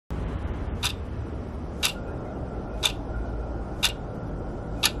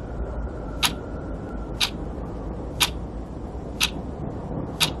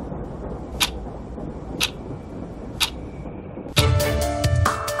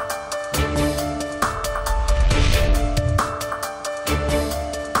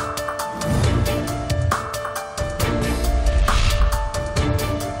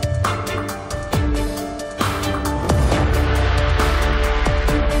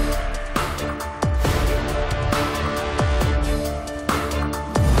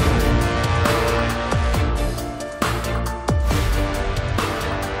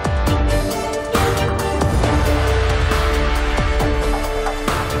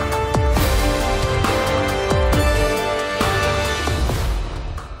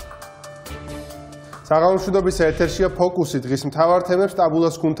საღამოშვიდობის ეთერშია ფოკუსი დღის მთავარ თემებს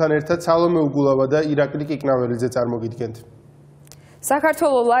ტაბულას გუნდთან ერთად სალომე უგულავა და ირაკლი კიკნაველიძე წარმოგიდგენთ.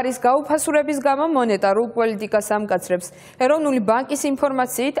 საქართველო ლარის გაუფასურების გამო მონეტარულ პოლიტიკას ამკაცრებს. ეროვნული ბანკის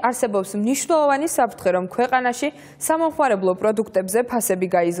ინფორმაციით არსებობს მნიშვნელოვანი საფრთხე, რომ ქვეყანაში სამომხმარებლო პროდუქტებზე ფასები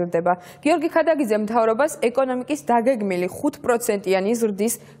გაიზრდება. გიორგი ქადაგიძე მთავრობას ეკონომიკის დაგეგმილი 5%-იანი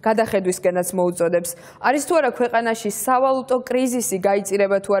ზრდის გადახედვისკენაც მოუწოდებს. არის თუ არა ქვეყანაში სავალუტო კრიზისი,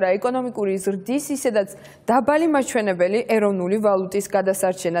 გაიწირება თუ არა ეკონომიკური ზრდის, ისედაც დაბალი მაჩვენებელი ეროვნული ვალუტის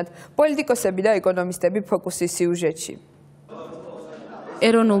გადასარჩენად. პოლიტიკოსები და ეკონომისტები ფოკუსის სიუჟეტში.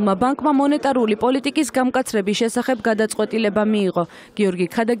 ეროვნულმა ბანკმა მონეტარული პოლიტიკის გამკაცრების შესახებ გადაწყვეტილება მიიღო. გიორგი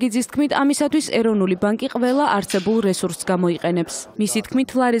ქადაგიძის თქმით, ამისათვის ეროვნული ბანკი ყველა არსებულ რესურსს გამოიყენებს. მისი თქმით,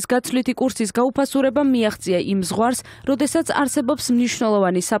 ლარის გაცვლითი კურსის გაუფასურებამ მიაღწია იმ ზღვარს, როდესაც არსებობს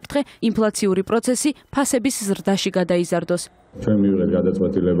მნიშვნელოვანი საფრთხე, ინფლაციური პროცესი ფასების ზრდაში გადაიზარდოს. ჩვენ მივიღეთ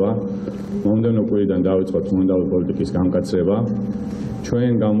გადაწყვეტილება, მომდევნო კვირიდან დავიწყოთ მონეტარული პოლიტიკის გამკაცრება.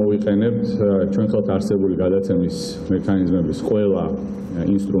 ჩვენ გამოვიყენებთ ჩვენ ხელთ არსებული გადაცემის მექანიზმების ყველა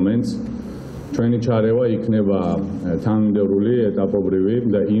ინსტრუმენტს. ჩვენი ჩარევა იქნება თანმიმდევრული, ეტაპობრივი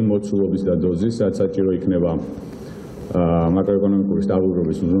და იმ მოცულობის და დოზის, რაც საჭირო იქნება მაკროეკონომიკური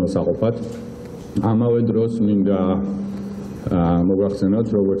სტაბილურობის უზრუნველსაყოფად. ამავე დროს მინდა მოგახსენოთ,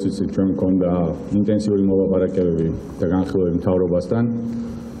 როგორც იცით, ჩვენ მქონდა ინტენსიური მოლაპარაკებები და განხილვები მთავრობასთან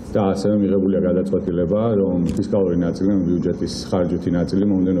და ასევე მიღებულია გადაწყვეტილება, რომ ფისკალური ნაწილი, ბიუჯეტის ხარჯვითი ნაწილი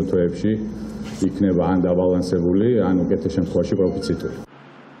მომდევნო თვეებში იქნება ან დაბალანსებული, ან უკეთეს შემთხვევაში პროფიციტური.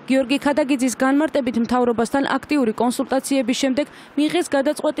 გიორგი ქადაგიძის განმარტებით მთავრობასთან აქტიური კონსულტაციების შემდეგ მიიღეს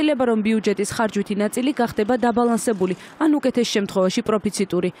გადაწყვეტილება, რომ ბიუჯეტის ხარჯვითი ნაწილი გახდება დაბალანსებული, ან უკეთეს შემთხვევაში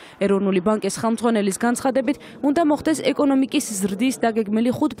პროფიციტური. ეროვნული ბანკის ხელმძღვანელის განცხადებით, უნდა მოხდეს ეკონომიკის ზრდის დაგეგმილი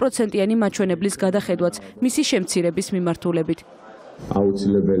 5%-იანი მაჩვენებლის გადახედვაც მისი შემცირების მიმართულებით.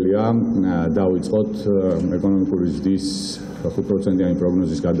 აუცილებელია დავიწყოთ ეკონომიკური ზრდის 5%-იანი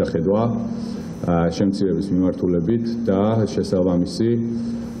პროგნოზის გადახედვა შემცირების მიმართულებით და შესაბამისი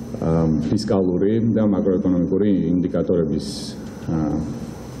ფისკალური და მაკროეკონომიკური ინდიკატორების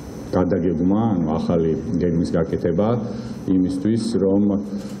გადაგეგმა, ახალი გეგმის გაკეთება იმისთვის, რომ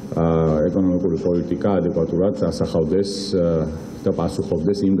ეკონომიკური პოლიტიკა ადეკვატურად ასახავდეს და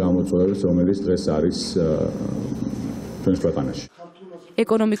პასუხობდეს იმ გამოწვევებს, რომელიც დღეს არის ჩვენს ქვეყანაში.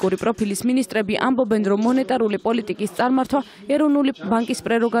 ეკონომიკური პროფილის მინისტრები ამბობენ, რომ მონეტარული პოლიტიკის წარმართვა ეროვნული ბანკის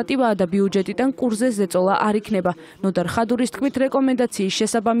პრეროგატივაა და ბიუჯეტიდან კურსზე ზეწოლა არ იქნება. ნოდარ ხადურის თქმით, რეკომენდაციის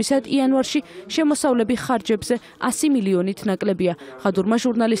შესაბამისად იანვარში შემოსავლები ხარჯებზე 100 მილიონით ნაკლებია. ხადურმა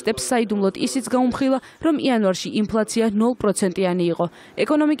ჟურნალისტებს საიდუმლოდ ისიც გაუმხილა, რომ იანვარში ინფლაცია 0%-იანი იყო.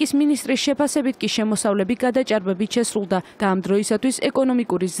 ეკონომიკის მინისტრის შეფასებით კი შემოსავლები გადაჭარბებით შესრულდა და ამ დროისათვის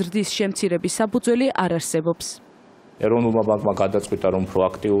ეკონომიკური ზრდის შემცირების საფუძველი არ არსებობს. ეროვნულმა ბანკმა გადაწყვიტა, რომ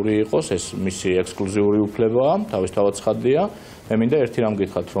პროაქტიული იყოს, ეს მისი ექსკლუზიური უფლებაა, თავისთავად ცხადია. მე მინდა ერთი რამ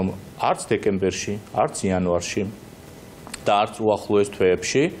გითხრათ, რომ არც დეკემბერში, არც იანვარში და არც უახლოეს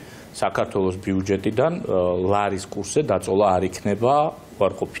თვეებში საქართველოს ბიუჯეტიდან ლარის კურსზე დაწოლა არ იქნება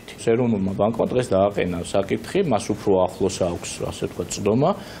უარყოფითი. ეროვნულმა ბანკმა დღეს დააყენა საკითხი, მას უფრო ახლოს აქვს, ასე ვთქვათ, წდომა,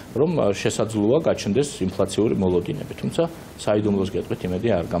 რომ შესაძლოა გაჩნდეს ინფლაციური მოლოდინები. თუმცა საიდუმლოს გეტყვით, იმედი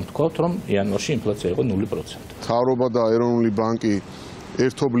არ გამთქვავთ, რომ იანვარში ინფლაცია იყო 0%. მთავრობა და ეროვნული ბანკი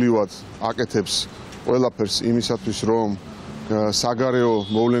ერთობლივად აკეთებს ყველაფერს იმისათვის, რომ საგარეო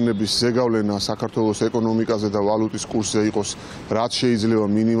მოვლენების ზეგავლენა საქართველოს ეკონომიკაზე და ვალუტის კურსზე იყოს რაც შეიძლება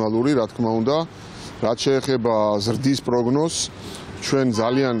მინიმალური, რა თქმა უნდა, რაც შეეხება ზრდის პროგნოზს, ჩვენ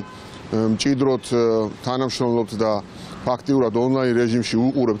ძალიან მჭიდროდ თანამშრომლობთ და ფაქტიურად ონლაინ რეჟიმში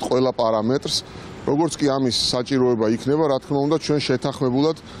უყურებთ ყველა პარამეტრს, როგორც კი ამის საჭიროება იქნება, რა თქმა უნდა, ჩვენ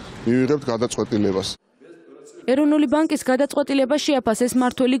შეთანხმებულად მივიღებთ გადაწყვეტილებას. ეროვნული ბანკის გადაწყვეტილება შეაფასეს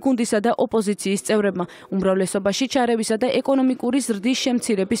მმართველი გუნდისა და ოპოზიციის წევრებმა. უმრავლესობაში ჩარევისა და ეკონომიკური ზრდის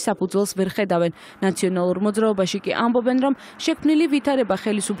შემცირების საფუძველს ვერ ხედავენ. ნაციონალურ მოძრაობაში კი ამბობენ, რომ შექმნილი ვითარება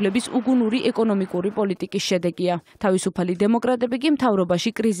ხელისუფლების უგუნური ეკონომიკური პოლიტიკის შედეგია. თავისუფალი დემოკრატები კი მთავრობაში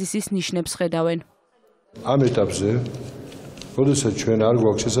კრიზისის ნიშნებს ხედავენ. ამ ეტაპზე, როდესაც ჩვენ არ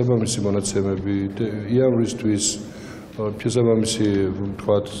გვაქვს შესაბამისი მონაცემები იანვრისთვის, შესაბამისი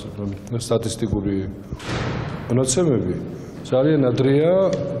თქვათ სტატისტიკური მონაცემები, ძალიან ადრეა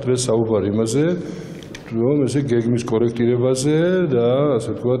დღეს საუბარი იმაზე, რომ ესე გეგმის კორექტირებაზე და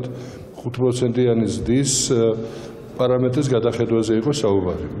ასე ვთქვათ 5%-იანი ზრდის პარამეტრის გადახედვაზე იყო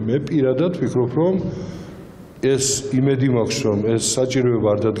საუბარი. მე პირადად ვფიქრობ, რომ ეს იმედი მაქვს, რომ ეს საჭიროება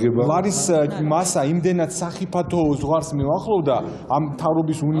არ დადგება. ლარის მასა იმდენად სახიფათო ზღვარს მიუახლოვდა ამ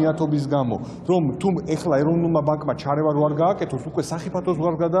მთავრობის უნიათობის გამო, რომ თუ ეხლა ეროვნულმა ბანკმა ჩარევა რო არ გააკეთოს, უკვე სახიფათო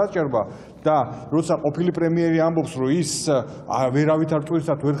ზღვარს გადააჭერბა და როცა ყოფილი პრემიერი ამბობს, რომ ის ვერავითარ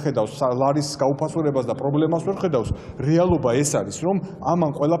წვრისად ვერ ხედავს ლარის გაუფასურებას და პრობლემას ვერ ხედავს, რეალობა ეს არის, რომ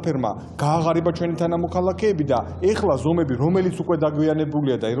ამან ყველაფერმა გააღარიბა ჩვენი თანამოქალაქეები და ეხლა ზომები, რომელიც უკვე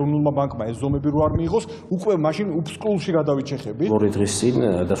დაგვიანებულია და ეროვნულმა ბანკმა ეს ზომები რო არ მიიღოს, უკვე მაშინ უფსკულში გადავიჩეხები. ორი დღის წინ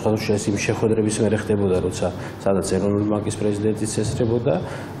და სხვადასხვა იმ შეხვედრების მერე ხდებოდა, როცა სადაც ეროვნული ბანკის პრეზიდენტიც ესწრებოდა,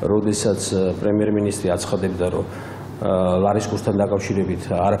 როდესაც პრემიერ-მინისტრი აცხადებდა, რომ ლარის კურსთან დაკავშირებით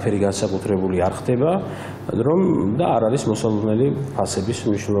არაფერი განსაკუთრებული არ ხდება, რომ და არ არის მოსალოდნელი ფასების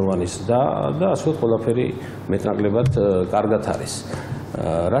მნიშვნელოვანი ზრდა და ასე ყველაფერი მეტნაკლებად კარგად არის.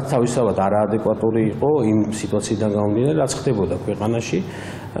 რაც თავისთავად არაადეკვატური იყო იმ სიტუაციიდან გამომდინარე, რაც ხდებოდა ქვეყანაში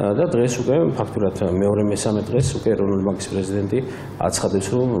და დღეს უკვე ფაქტურად მეორე მესამე დღეს უკვე ეროვნული ბანკის პრეზიდენტი აცხადებს,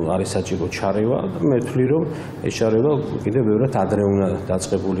 რომ არის საჭირო ჩარევა და მე ვთვლი, რომ ეს ჩარევა კიდევ ბევრად ადრე უნდა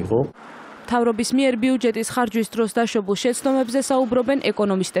დაწყებულიყო. მთავრობის მიერ ბიუჯეტის ხარჯვის დროს დაშვებულ შეცდომებზე საუბრობენ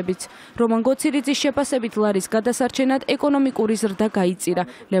ეკონომისტებიც. რომან გოცირიძის შეფასებით ლარის გადასარჩენად ეკონომიკური ზრდა გაიწირა.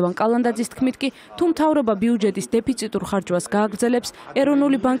 ლევან კალანდაძის თქმით კი, თუ მთავრობა ბიუჯეტის დეფიციტურ ხარჯვას გააგრძელებს,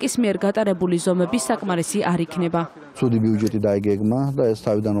 ეროვნული ბანკის მიერ გატარებული ზომები საკმარისი არ იქნება. ცუდი ბიუჯეტი დაიგეგმა და ეს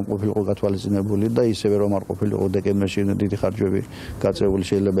თავიდან ყოფილიყო გათვალისწინებული და ისევე რომ არ ყოფილიყო დეკემბერში დიდი ხარჯვები გაწეული,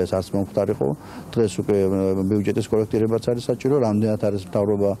 შეიძლება ეს არც მომხდარიყო. დღეს უკვე ბიუჯეტის კორექტირებაც არის საჭირო, რამდენად არის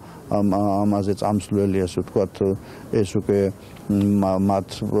მთავრობა ამაზე წამსვლელი, ასე ვთქვათ, ეს უკვე მათ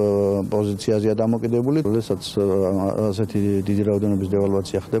პოზიციაზეა დამოკიდებული. როდესაც ასეთი დიდი რაოდენობის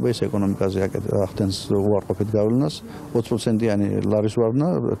დევალვაცია ხდება, ის ეკონომიკაზე ახდენს უარყოფით გავლენას. 20%-იანი ლარის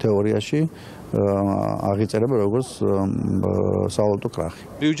ვარდნა თეორიაში აღიწერება როგორც სავალუტო კრახი.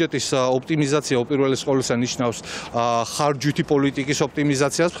 ბიუჯეტის ოპტიმიზაცია უპირველეს ყოვლისა ნიშნავს ხარჯვითი პოლიტიკის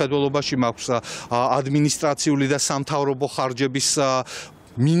ოპტიმიზაციას. მხედველობაში მაქვს ადმინისტრაციული და სამთავრობო ხარჯების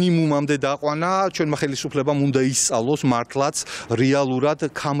მინიმუმამდე დაყვანა. ჩვენმა ხელისუფლებამ უნდა ისწავლოს მართლაც რეალურად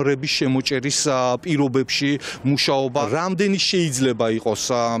ქამრების შემოჭერის პირობებში მუშაობა. რამდენი შეიძლება იყოს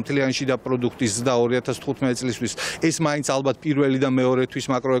მთლიანი შიდა პროდუქტის ზრდა 2015 წლისთვის. ეს მაინც ალბათ პირველი და მეორე თვის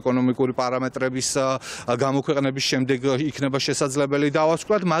მაკროეკონომიკური პარამეტრების გამოქვეყნების შემდეგ იქნება შესაძლებელი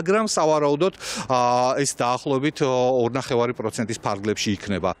დავასკვათ, მაგრამ სავარაუდოდ ეს დაახლოებით 2.5%-ის ფარგლებში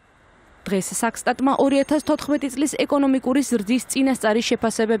იქნება. დღეს საქსტატმა 2014 წლის ეკონომიკური ზრდის წინასწარი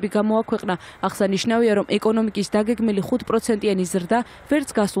შეფასებები გამოაქვეყნა. აღსანიშნავია, რომ ეკონომიკის დაგეგმილი 5%-იანი ზრდა ვერც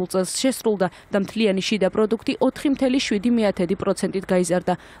გასულ წელს შესრულდა და მთლიანი შიდა პროდუქტი 4.7%-ით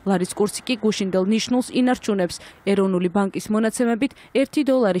გაიზარდა. ლარის კურსი კი გუშინდელ ნიშნულს ინარჩუნებს. ეროვნული ბანკის მონაცემებით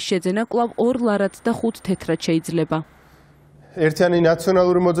 $1 შეძენა კვლავ 2 ლარად და 5 თეთრად შეიძლება. ერთიანი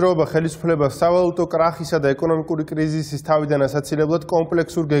ნაციონალური მოძრაობა ხელისუფლებას სავალუტო კრახისა და ეკონომიკური კრიზისის თავიდან ასაცილებლად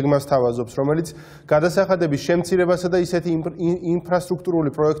კომპლექსურ გეგმას თავაზობს, რომელიც გადასახადების შემცირებასა და ისეთი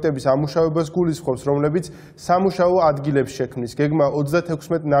ინფრასტრუქტურული პროექტების ამუშავებას გულისხმობს, რომლებიც სამუშაო ადგილებს შექმნის. გეგმა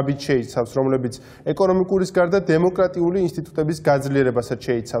 36 ნაბიჯს შეიცავს, რომლებიც ეკონომიკურის გარდა დემოკრატიული ინსტიტუტების გაძლიერებასაც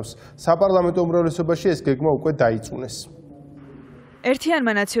შეიცავს. საპარლამენტო უმრავლესობაში ეს გეგმა უკვე დაიწუნეს.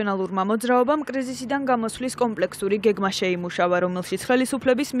 ერთიანმა ნაციონალურმა მოძრაობამ კრიზისიდან გამოსვლის კომპლექსური გეგმა შეიმუშავა, რომელშიც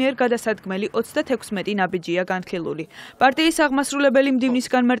ხელისუფლების მიერ გადასადგმელი 36 ნაბიჯია განხილული. პარტიის აღმასრულებელი მდივნის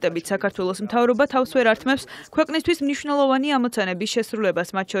განმარტებით საქართველოს მთავრობა თავს ვერ ართმევს ქვეყნისთვის მნიშვნელოვანი ამოცანების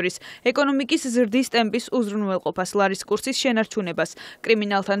შესრულებას, მათ შორის ეკონომიკის ზრდის ტემპის უზრუნველყოფას, ლარის კურსის შენარჩუნებას,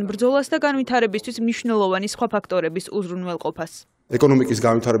 კრიმინალთან ბრძოლას და განვითარებისთვის მნიშვნელოვანი სხვა ფაქტორების უზრუნველყოფას. ეკონომიკის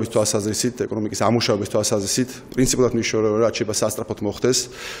განვითარების თვალსაზრისით, ეკონომიკის ამუშავების თვალსაზრისით, პრინციპულად მნიშვნელოვანია, რაც შეიძლება სასწრაფოდ მოხდეს.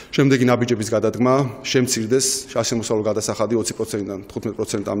 შემდეგი ნაბიჯების გადადგმა, შემცირდეს სასამოსავლო გადასახადი 20%-დან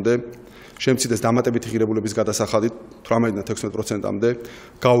 15%-მდე, შემცირდეს დამატებითი ღირებულების გადასახადი 18-დან 16%-მდე,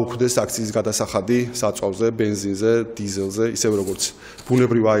 გაუქმდეს აქციის გადასახადი საწვავზე, ბენზინზე, დიზელზე, ისევე როგორც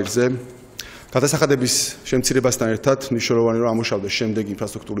ბუნებრივ აირზე. გადასახადების შემცირებასთან ერთად მნიშვნელოვანი რომ ამუშავდეს შემდეგი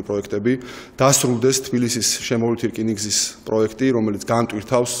ინფრასტრუქტურული პროექტები, დასრულდეს თბილისის შემოვლითი რკინიგზის პროექტი, რომელიც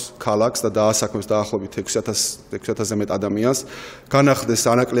განტვირთავს ქალაქს და დაასაქმებს დაახლოებით 6,000-ზე მეტ ადამიანს, განახლდეს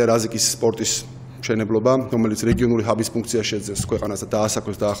ანაკლია რაზიკის სპორტის მშენებლობა, რომელიც რეგიონული ჰაბის ფუნქციას შეძენს ქვეყანას და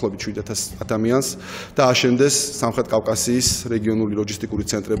დაასაქმებს დაახლოებით 7,000 ადამიანს და აშენდეს სამხრეთ კავკასიის რეგიონული ლოჯისტიკური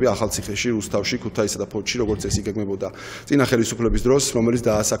ცენტრები ახალციხეში, რუსთავში, ქუთაისსა და ფოთში, როგორც ეს იგეგმებოდა წინა ხელისუფლების დროს, რომელიც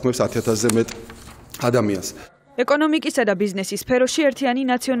დაასაქმებს 10,000-ზე მეტ ადამიანს. ეკონომიკისა და ბიზნესის სფეროში ერთიანი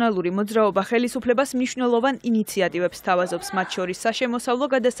ნაციონალური მოძრაობა ხელისუფლებას მნიშვნელოვან ინიციატივებს თავაზობს, მათ შორის საშემოსავლო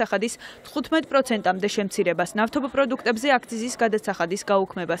გადასახადის 15%-მდე შემცირებას, ნავთობპროდუქტებზე აქციზის გადასახადის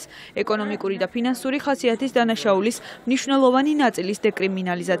გაუქმებას, ეკონომიკური და ფინანსური ხასიათის დანაშაულის მნიშვნელოვანი ნაწილის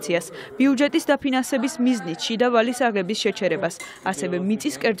დეკრიმინალიზაციას, ბიუჯეტის დაფინანსების მიზნით შიდა ვალის აღების შეჩერებას, ასევე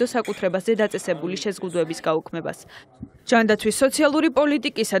მიწის კერძო საკუთრებაზე დაწესებული შეზღუდვების გაუქმებას. ჯანდაცვის სოციალური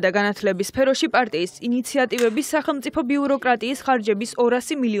პოლიტიკისა და განათლების სფეროში პარტიის ინიციატივების სახელმწიფო ბიუროკრატიის ხარჯების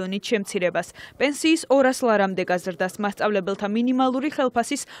 200 მილიონით შემცირებას, პენსიის 200 ლარამდე გაზრდას, მასწავლებელთა მინიმალური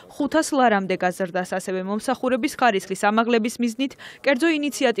ხელფასის 500 ლარამდე გაზრდას, ასევე მომსახურების ხარისხის ამაღლების მიზნით კერძო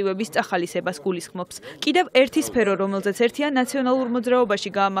ინიციატივების წახალისებას გულისხმობს. კიდევ ერთი სფერო, რომელზეც ერთიან ნაციონალურ მოძრაობაში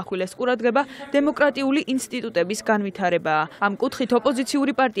გაამახვილეს ყურადღება, დემოკრატიული ინსტიტუტების განვითარებაა. ამ კუთხით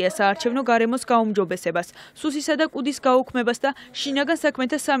ოპოზიციური პარტია საარჩევნო გარემოს გაუმჯობესებას, სუსისა და კუდის გაუქმებას და შინაგან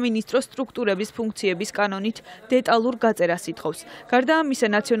საქმეთა სამინისტროს სტრუქტურების ფუნქციების კანონით დეტალურ გაწერას ითხოვს. გარდა ამისა,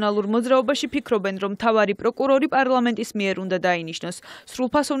 ნაციონალურ მოძრაობაში ფიქრობენ, რომ მთავარი პროკურორი პარლამენტის მიერ უნდა დაინიშნოს,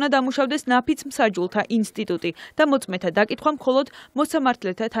 სრულფასოვნად ამუშავდეს ნაფიც მსაჯულთა ინსტიტუტი და მოწმეთა დაკითხვა მხოლოდ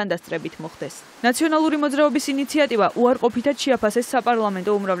მოსამართლეთა თანდასწრებით მოხდეს. ნაციონალური მოძრაობის ინიციატივა უარყოფითად შეაფასეს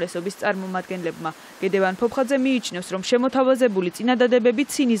საპარლამენტო უმრავლესობის წარმომადგენლებმა. გედევან ფოფხაძე მიიჩნევს, რომ შემოთავაზებული წინადადებები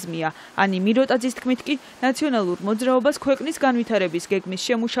ცინიზმია. ანი მიროტაძის თქმით კი, ნაციონალურ მოძრაობას ქვეყნის განვითარების გეგმის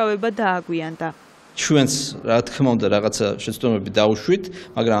შემუშავება დააგვიანდა. ჩვენს რა თქმა უნდა რაღაცა შეცდომები დაუშვით,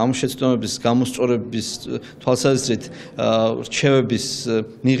 მაგრამ ამ შეცდომების გამოსწორების თვალსაზრისით რჩევების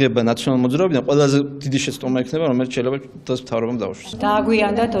მიღება ნაციონალურ მოძრაობიდან ყველაზე დიდი შეცდომა იქნება, რომელიც შეიძლება დღეს მთავრობამ დაუშვას.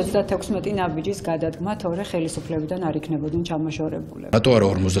 დააგვიანდათ 36 ნაბიჯის გადადგმა, თორე ხელისუფლებიდან არ იქნებოდნენ ჩამოშორებულები. რატო არა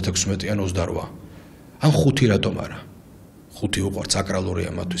 56-იან 28? ან 5 რატომ არა? 5 უყვართ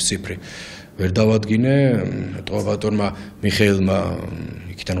საკრალურია მათთვის ციფრი. ვერ დავადგინე, ტოვაბატორმა მიხეილმა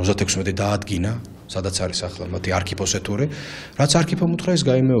იქიდან 36 დაადგინა, სადაც არის ახლა მათი არქიპოსეთური, რაც არქიპომ უთხრა ეს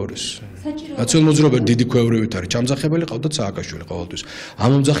გაიმეორეს. ნაციონალურ მოძრაობაში დიდი ქვევრივით არის, ჩამძახებელი ყავდათ სააკაშვილი ყოველთვის. ამ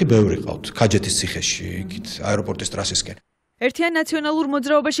მომძახი ბევრი ყავთ, ქაჯეთის ციხეში, იქით აეროპორტის ტრასისკენ. ერთიან ნაციონალურ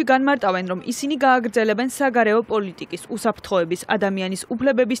მოძრაობაში განმარტავენ, რომ ისინი გააგრძელებენ საგარეო პოლიტიკის, უსაფრთხოების, ადამიანის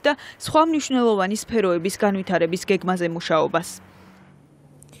უფლებების და სხვა მნიშვნელოვანი სფეროების განვითარების გეგმაზე მუშაობას.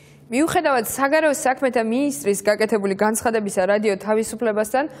 მიუხედავად საგარეო საქმეთა მინისტრის გაკეთებული განცხადებისა რადიო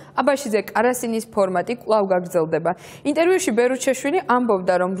თავისუფლებასთან, აბაშიძე კარასინის ფორმატი კვლავ გაგრძელდება. ინტერვიუში ბერუჩაშვილი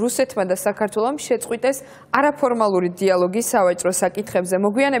ამბობდა, რომ რუსეთმა და საქართველომ შეწყვიტეს არაფორმალური დიალოგი სავაჭრო საკითხებზე.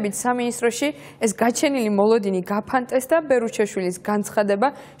 მოგვიანებით სამინისტროში ეს გაჩენილი მოლოდინი გაფანტეს და ბერუჩაშვილის განცხადება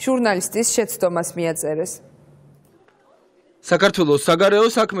ჟურნალისტის შეცდომას მიაწერეს. საქართველოს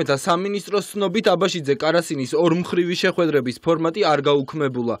საგარეო საქმეთა სამინისტროს ცნობით აბაშიძე კარასინის ორმხრივი შეხვედრების ფორმატი არ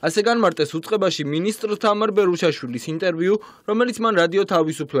გაუქმებულა. ასე განმარტეს უწყებაში მინისტრ თამარ ბერუჩაშვილის ინტერვიუ, რომელიც მან რადიო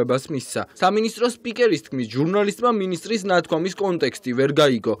თავისუფლებას მისცა. სამინისტროს სპიკერის თქმით, ჟურნალისტმა მინისტრის ნათქვამის კონტექსტი ვერ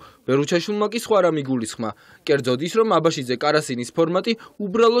გაიგო. ბერუჩაშვილმა კი სხვა რამ იგულისხმა. კერძოდ ის, რომ აბაშიძე კარასინის ფორმატი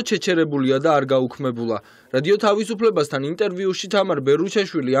უბრალოდ შეჩერებულია და არ გაუქმებულა. რადიო თავისუფლებასთან ინტერვიუში თამარ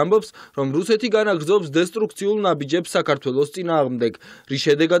ბერუჩაშვილი ამბობს, რომ რუსეთი განაგრძობს დესტრუქციულ ნაბიჯებს საქართველოს წინააღმდეგ, რის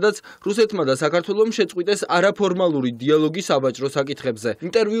შედეგადაც რუსეთმა და საქართველომ შეწყვიტეს არაფორმალური დიალოგი სავაჭრო საკითხებზე.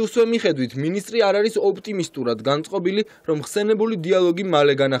 ინტერვიუსვე მიხედვით, მინისტრი არ არის ოპტიმისტურად განწყობილი, რომ ხსენებული დიალოგი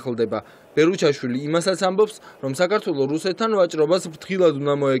მალე განახლდება. ბერუჩაშვილი იმასაც ამბობს, რომ საქართველო რუსეთთან ვაჭრობას ფრთხილად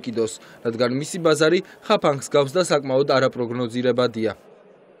უნდა მოეკიდოს, რადგან მისი ბაზარი ხაფანგს გავს და საკმაოდ არაპროგნოზირებადია.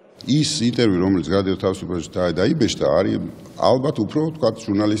 ის ინტერვიუ, რომელიც რადიო თავისუფლებაში დაიბეჭდა, არის ალბათ უფრო თქვათ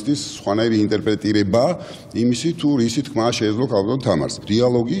ჟურნალისტის სხვანაირი ინტერპრეტირება იმისი, თუ რისი თქმა შეეძლო ქალბატონ თამარს.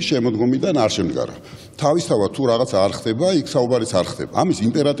 დიალოგი შემოდგომიდან არ შემდგარა. თავისთავად თუ რაღაც არ ხდება, იქ საუბარიც არ ხდება. ამის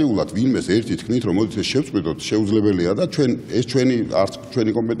იმპერატიულად ვინმეს ერთი თქმით, რომ მოდით ეს შევწყვიტოთ, შეუძლებელია და ეს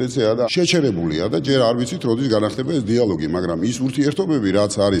ჩვენი კომპეტენციაა და შეჩერებულია და ჯერ არ ვიცით, როდის განახდება ეს დიალოგი, მაგრამ ის ურთიერთობები,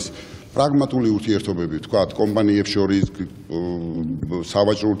 რაც არის პრაგმატული ურთიერთობები, თქვათ, კომპანიებს შორის,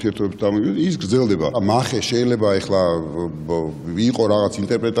 სავაჭრო ურთიერთობები, ის გრძელდება. მახე შეიძლება ეხლა იყო რაღაც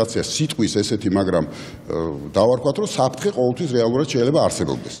ინტერპრეტაცია სიტყვის ესეთი, მაგრამ დავარქვათ, რომ საფრთხე ყოველთვის რეალურად შეიძლება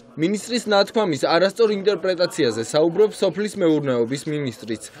არსებობდეს. მინისტრის ნათქვამის არასწორ ინტერპრეტაციაზე საუბრობს სოფლის მეურნეობის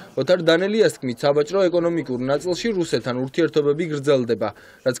მინისტრიც. ოთარ დანელიას თქმით, სავაჭრო ეკონომიკურ ნაწილში რუსეთთან ურთიერთობები გრძელდება,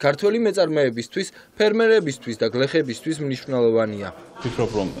 რაც ქართველი მეწარმეებისთვის, ფერმერებისთვის და გლეხებისთვის მნიშვნელოვანია.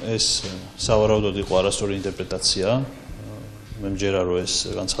 ვფიქრობ, რომ ეს სავარაუდოდ იყო არასწორი ინტერპრეტაცია. მე მჯერა, რომ ეს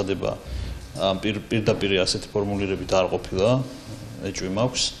განცხადება პირდაპირ ასეთი ფორმულირებით არ ყოფილა, ეჭვი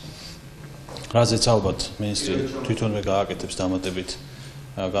მაქვს. რაზეც ალბათ მინისტრი თვითონვე გააკეთებს დამატებით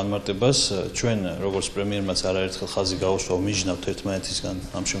განმარტებას. ჩვენ როგორც პრემიერმაც არაერთხელ ხაზი გაუსვა ვმიჯნავთ ერთმანეთისგან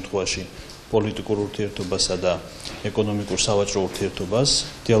ამ შემთხვევაში პოლიტიკურ ურთიერთობასა და ეკონომიკურ სავაჭრო ურთიერთობას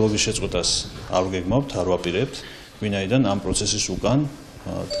დიალოგის შეწყვეტას არ ვგეგმავთ, არ ვაპირებთ, ვინაიდან ამ პროცესის უკან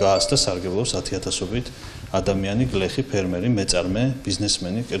დგას და სარგებლობს 10,000-ობით ადამიანი, გლეხი, ფერმერი, მეწარმე,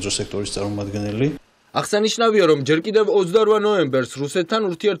 ბიზნესმენი, კერძო სექტორის წარმომადგენელი. აღსანიშნავია, რომ ჯერ კიდევ 28 ნოემბერს რუსეთთან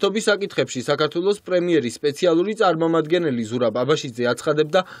ურთიერთობის საკითხებში საქართველოს პრემიერის სპეციალური წარმომადგენელი ზურაბ აბაშიძე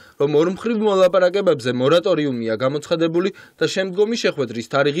აცხადებდა, რომ ორმხრივ მოლაპარაკებებზე მორატორიუმია გამოცხადებული და შემდგომი შეხვედრის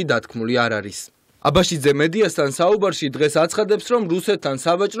თარიღი დათქმული არ არის. აბაშიძე მედიასთან საუბარში დღეს აცხადებს, რომ რუსეთთან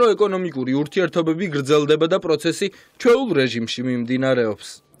სავაჭრო-ეკონომიკური ურთიერთობები გრძელდება და პროცესი ჩვეულ რეჟიმში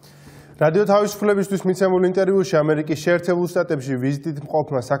მიმდინარეობს. რადიო თავისუფლებისთვის მიცემულ ინტერვიუში ამერიკის შეერთებულ შტატებში ვიზიტით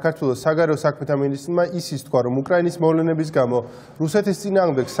მყოფმა საქართველოს საგარეო საქმეთა მინისტრმა ისიც თქვა, რომ უკრაინის მოვლენების გამო რუსეთის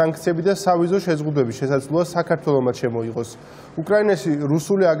წინააღმდეგ სანქციები და სავიზო შეზღუდვების შესაძლოა საქართველომაც შემოიღოს. უკრაინაში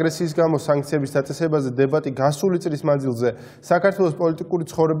რუსული აგრესიის გამო სანქციების დაწესებაზე დებატი გასული წლის მანძილზე საქართველოს პოლიტიკური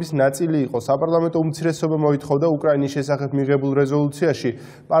ცხოვრების ნაწილი იყო. საპარლამენტო უმცირესობა მოითხოვდა უკრაინის შესახებ მიღებულ რეზოლუციაში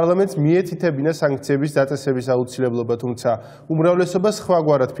პარლამენტს მიეთითებინა სანქციების დაწესების აუცილებლობა, თუმცა უმრავლესობა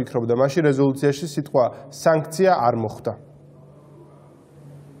სხვაგვარად ფიქრობდა. მაშინ რეზოლუციაში სიტყვა სანქცია არ მოხვდა.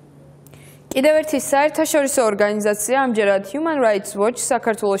 კიდევ ერთი საერთაშორისო ორგანიზაცია ამჯერად Human Rights Watch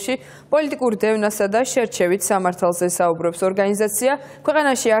საქართველოში პოლიტიკურ დევნასა და შერჩევით სამართალზე საუბრობს. ორგანიზაცია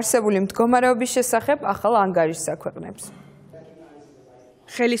ქვეყანაში არსებული მდგომარეობის შესახებ ახალ ანგარიშს აქვეყნებს.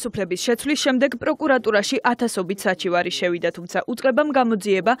 ხელისუფლების შეცვლის შემდეგ პროკურატურაში ათასობით საჩივარი შევიდა, თუმცა უწყებამ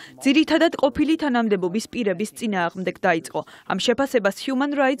გამოძიება ძირითადად ყოფილი თანამდებობის პირების წინააღმდეგ დაიწყო. ამ შეფასებას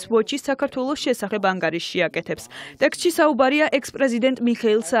Human Rights Watch-ის საქართველოს შესახებ ანგარიშში აკეთებს. ტექსტში საუბარია ექს-პრეზიდენტ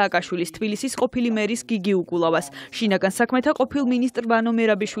მიხეილ სააკაშვილის, თბილისის ყოფილი მერის გიგი უკულავას, შინაგან საქმეთა ყოფილ მინისტრ ვანო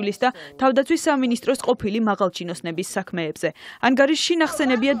მერაბიშვილის და თავდაცვის სამინისტროს ყოფილი მაღალჩინოსნების საქმეებზე. ანგარიშში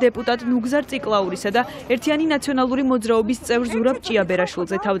ნახსენებია დეპუტატ ნუგზარ ციკლაურისა და ერთიანი ნაციონალური მოძრაობის წევრ ზურაბ ჭიაბერაშვილის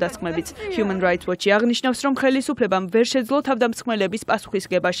თავდასხმებიც. Human Rights Watch აღნიშნავს, რომ ხელისუფლებამ ვერ შეძლო თავდამსხმელების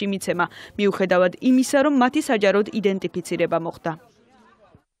პასუხისგებაში მიცემა, მიუხედავად იმისა, რომ მათი საჯაროდ იდენტიფიცირება მოხდა.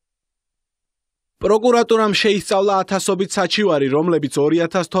 პროკურატურამ შეისწავლა ათასობით საჩივარი, რომლებიც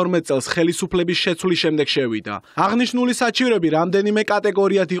 2012 წელს ხელისუფლების შეცვლის შემდეგ შევიდა. აღნიშნული საჩივრები რამდენიმე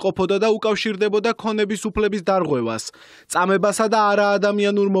კატეგორიად იყოფოდა და უკავშირდებოდა ქონების უფლების დარღვევას, წამებასა და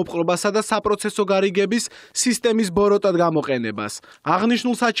არაადამიანურ მოპყრობასა და საპროცესო გარიგების სისტემის ბოროტად გამოყენებას.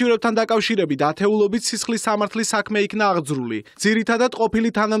 აღნიშნულ საჩივრებთან დაკავშირებით ათეულობით სისხლის სამართლის საქმე იქნა აღძრული, ძირითადად ყოფილი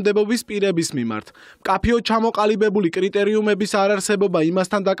თანამდებობის პირების მიმართ. მკაფიოდ ჩამოყალიბებული კრიტერიუმების არარსებობა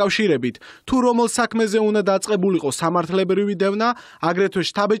იმასთან დაკავშირებით, თუ რომელ საქმეზე უნდა დაწყებულიყო სამართლებრივი დევნა, აგრეთვე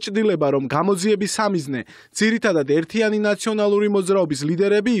შთაბეჭდილება, რომ გამოძიების სამიზნე ძირითადად ერთიანი ნაციონალური მოძრაობის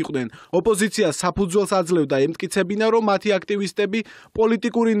ლიდერები იყვნენ, ოპოზიციას საფუძველს აძლევდა ემტკიცებინა, რომ მათი აქტივისტები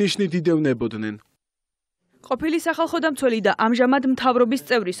პოლიტიკური ნიშნით იდევნებოდნენ. ყოფილი სახალხო დამცველი და ამჟამად მთავრობის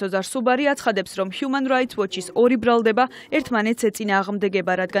წევრი სოზარ სუბარი აცხადებს, რომ Human Rights Watch-ის ორი ბრალდება ერთმანეთს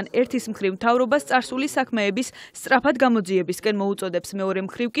ეწინააღმდეგება, რადგან ერთის მხრივ მთავრობას წარსული საქმეების სწრაფად გამოძიებისკენ მოუწოდებს, მეორე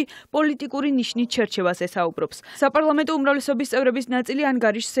მხრივ კი პოლიტიკური ნიშნით შერჩევას ესაუბრობს. საპარლამენტო უმრავლესობის წევრების ნაწილი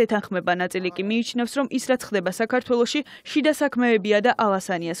ანგარიშს ეთანხმება, ნაწილი კი მიიჩნევს, რომ ის რაც ხდება საქართველოში შიდა საქმეებია და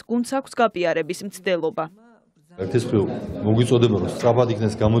ალასანიას გუნდს აქვს გაპიარების მცდელობა. ერთის მხრივ მოგვიწოდება, რომ სწრაფად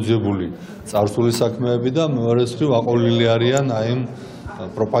იქნეს გამოძიებული წარსული საქმეები და მეორეს მხრივ აყოლილი არიან აი ამ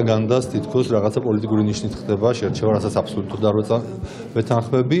პროპაგანდას თითქოს რაღაცა პოლიტიკური ნიშნით ხდება შერჩევა, რასაც აბსოლუტურად არ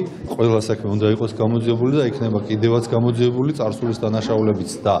ვეთანხმები. ყველა საქმე უნდა იყოს გამოძიებული და იქნება კიდევაც გამოძიებული წარსულის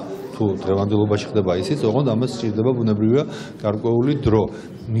დანაშაულებიც და თუ დღევანდელობაში ხდება ისიც, ოღონდ ამას სჭირდება ბუნებრივია გარკვეული დრო.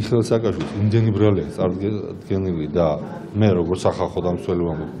 მიხეილ სააკაშვილის იმდენი ბრალი აქვს წარდგენილი და მე როგორც სახალხო დამცველი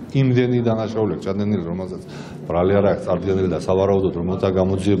ვამბობ, იმდენი დანაშაული აქვს ჩადენილი, რომელსაც ბრალი არ აქვს წარდგენილი და სავარაუდოდ რომ მოთა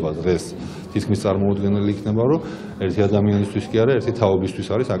გამოძიება დღეს თითქმის წარმოუდგენელი იქნება, რომ ერთი ადამიანისთვის კი არა, ერთი თაობისთვის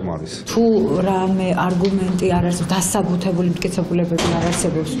არის საკმარისი. თუ რამე არგუმენტი არ არის, დასაბუთებული მტკიცებულებები არ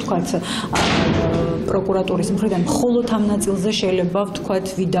არსებობს, თქვათ პროკურატურის მხრიდან მხოლოდ ამ ნაწილზე შეიძლება ვთქვათ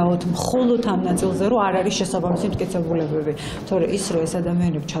ვიდაოთ მხოლოდ ამ ნაწილზე, რომ არ არის შესაბამისი მტკიცებულებები. თორე ის რომ ეს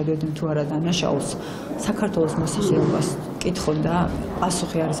ადამიანები ჩადიოდნენ თუ არა დანაშაულს, საქართველოს მოსახლეობას კითხონ და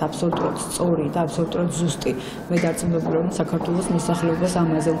პასუხი არის აბსოლუტურად სწორი და აბსოლუტურად ზუსტი. მე დარწმუნებული ვარ, რომ საქართველოს მოსახლეობას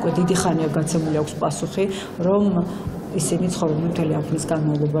ამაზე უკვე დიდი ხანია გაცემული აქვს პასუხი, რომ ისინი ცხოვრობენ მთელი ამ ხნის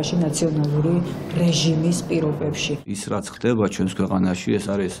განმავლობაში ნაციონალური რეჟიმის პირობებში. ის რაც ხდება ჩვენს ქვეყანაში, ეს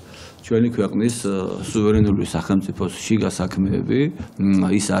არის ჩვენი ქვეყნის სუვერენული სახელმწიფოს შიგა საქმეები,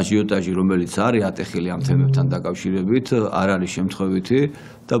 ის აჟიოტაჟი, რომელიც არის ატეხილი ამ თემებთან დაკავშირებით, არ არის შემთხვევითი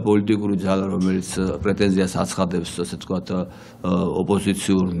და პოლიტიკური ძალა, რომელიც პრეტენზიას აცხადებს, ასე ვთქვათ,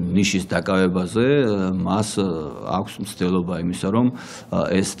 ოპოზიციურ ნიშის დაკავებაზე, მას აქვს მცდელობა იმისა, რომ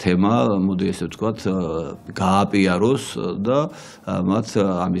ეს თემა, მოდი ესე ვთქვათ, გააპიაროს იყოს და მათ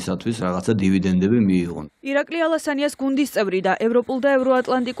ამისათვის რაღაცა დივიდენდები მიიღონ. ირაკლი ალასანიას გუნდის წევრი და ევროპულ და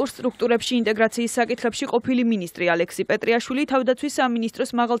ევროატლანტიკურ სტრუქტურებში ინტეგრაციის საკითხებში ყოფილი მინისტრი ალექსი პეტრიაშვილი თავდაცვის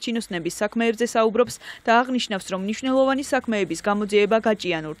სამინისტროს მაღალჩინოსნების საქმეებზე საუბრობს და აღნიშნავს, რომ მნიშვნელოვანი საქმეების გამოძიება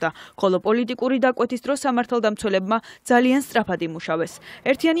გაჭიანურდა, ხოლო პოლიტიკური დაკვეთის დროს სამართალდამცველებმა ძალიან სწრაფად იმუშავეს.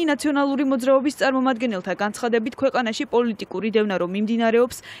 ერთიანი ნაციონალური მოძრაობის წარმომადგენელთა განცხადებით, ქვეყანაში პოლიტიკური დევნა რომ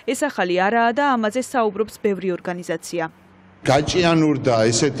მიმდინარეობს, ეს ახალი არაა და ამაზე საუბრობს ბევრი ორგანიზაცია. გაჭიანურდა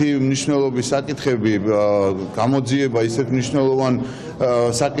ესეთი მნიშვნელობის საკითხები, გამოძიება ისეთ მნიშვნელოვან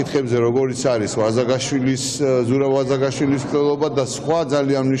საკითხებზე, როგორიც არის ზურაბ ვაზაგაშვილის მკვლელობა და სხვა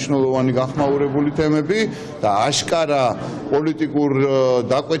ძალიან მნიშვნელოვანი გახმაურებული თემები და აშკარა პოლიტიკურ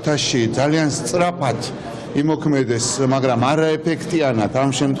დაკვეთაში ძალიან სწრაფად იმოქმედეს, მაგრამ არაეფექტიანად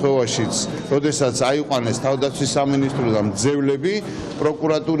ამ შემთხვევაშიც, როდესაც აიყვანეს თავდაცვის სამინისტროდან მძევლები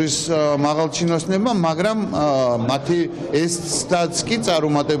პროკურატურის მაღალჩინოსნებმა, მაგრამ მათი ესაც კი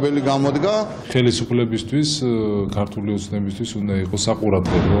წარუმატებელი გამოდგა. ხელისუფლებისთვის, ქართული ოცნებისთვის უნდა იყოს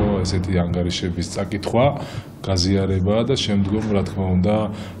საყურადღებო ესეთი ანგარიშების წაკითხვა, გაზიარება და შემდგომ, რა თქმა უნდა,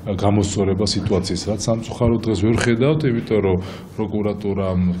 გამოსწორება სიტუაციის, რაც სამწუხაროდ დღეს ვერ ხედავთ, იმიტომ რომ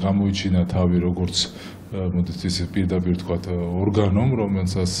პროკურატურამ გამოიჩინა თავი როგორც მოდით ისე პირდაპირ თქვათ ორგანომ,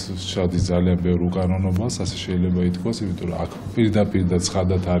 რომელსაც შედის ძალიან ბევრ უკანონობას, ასე შეიძლება ითქვას, იმიტომ რომ აქ პირდაპირ და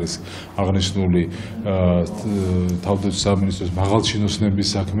ცხადად არის აღნიშნული თავდაცვის სამინისტროს მაღალჩინოსნების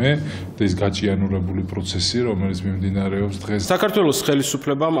საქმე და ის გაჭიანურებული პროცესი, რომელიც მიმდინარეობს დღეს. საქართველოს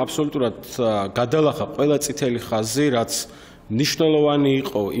ხელისუფლებამ აბსოლუტურად გადალახა ყველა წითელი ხაზი, რაც მნიშვნელოვანი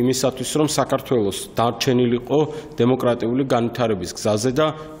იყო იმისათვის, რომ საქართველოს დარჩენილიყო დემოკრატიული განვითარების გზაზე და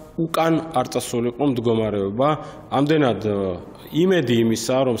უკან არ წასულიყო მდგომარეობა. ამდენად იმედი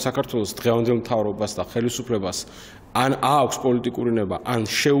იმისა, რომ საქართველოს დღევანდელ მთავრობას და ხელისუფლებას ან აქვს პოლიტიკური ნება, ან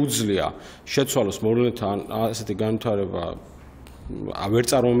შეუძლია შეცვალოს მოვლენათა ასეთი განვითარება ვერ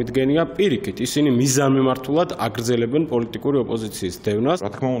წარმომიდგენია, პირიქით ისინი მიზანმიმართულად აგრძელებენ პოლიტიკური ოპოზიციის დევნას.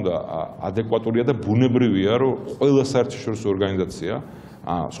 რა თქმა უნდა, ადეკვატურია და ბუნებრივია, რომ ყველა საერთაშორისო ორგანიზაცია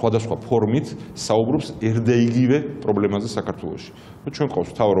სხვადასხვა ფორმით საუბრობს ერთ-იგივე პრობლემაზე საქართველოში. ჩვენ ყავს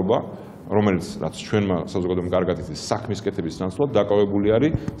მთავრობა, რომელიც რაც ჩვენმა საზოგადოებამ კარგად იცის, საქმის კეთების ნაცვლად დაკავებული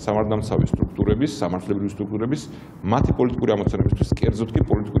არის სამართალდამცავი სტრუქტურების, სამართლებრივი სტრუქტურების, მათი პოლიტიკური ამოცანებისთვის, კერძოდ კი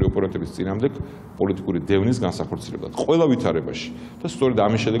პოლიტიკური ოპონენტების წინააღმდეგ პოლიტიკური დევნის განსახორციელებლად. ყველა ვითარებაში და სწორედ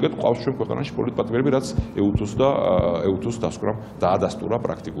ამის შედეგად ყავს ჩვენ ქვეყანაში პოლიტპატიმრები, რაც ეუთოს დასკვრამ დაადასტურა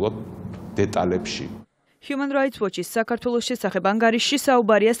პრაქტიკულად დეტალებში. Human Rights Watch-ის საქართველოს შესახებ ანგარიშში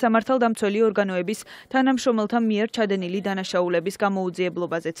საუბარია სამართალდამცველი ორგანოების თანამშრომელთა მიერ ჩადენილი დანაშაულების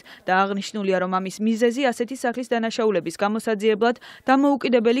გამოუძიებლობაზეც და აღნიშნულია, რომ ამის მიზეზი ასეთი სახის დანაშაულების გამოსაძიებლად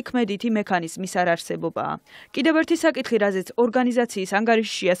დამოუკიდებელი ქმედითი მექანიზმის არარსებობაა. კიდევ ერთი საკითხი, რაზეც ორგანიზაციის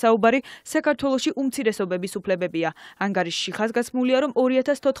ანგარიშშია საუბარი, საქართველოში უმცირესობების უფლებებია. ანგარიშში ხაზგასმულია, რომ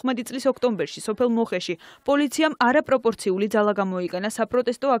 2014 წლის ოქტომბერში სოფელ მოხეში პოლიციამ არაპროპორციული ძალა გამოიყენა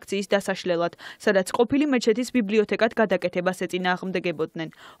საპროტესტო აქციის დასაშლელად, სადაც ყოფილი მეჩეთის ბიბლიოთეკად გადაკეთებას ეწინააღმდეგებოდნენ.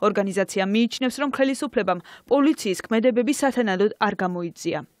 ორგანიზაცია მიიჩნევს, რომ ხელისუფლებამ პოლიციის ქმედებები სათანადოდ არ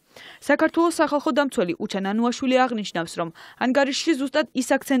გამოიძია. საქართველოს სახალხო დამცველი უჩა ნანუაშვილი აღნიშნავს, რომ ანგარიშში ზუსტად ის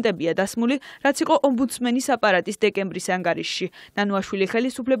აქცენტებია დასმული, რაც იყო ომბუდსმენის აპარატის დეკემბრის ანგარიშში. ნანუაშვილი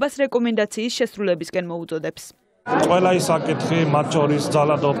ხელისუფლებას რეკომენდაციის შესრულებისკენ მოუწოდებს. ყველა ის საკითხი, მათ შორის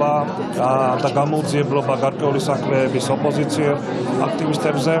ძალადობა და გამოუძიებლობა გარკვეული საქმეების ოპოზიციურ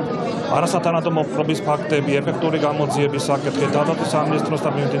აქტივისტებზე, არასათანადო მოპყრობის ფაქტები, ეფექტური გამოძიების საკითხი, თავდაცვის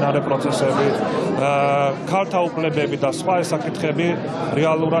სამინისტროსთან მიმდინარე პროცესები, ქალთა უფლებები და სხვა საკითხები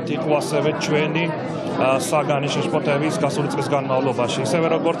რეალურად იყო ასევე ჩვენი საგანი შეშფოთების გასული წლის განმავლობაში, ისევე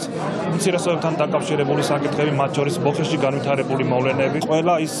როგორც უმცირესობებთან დაკავშირებული საკითხები, მათ შორის მოხეში განვითარებული მოვლენები,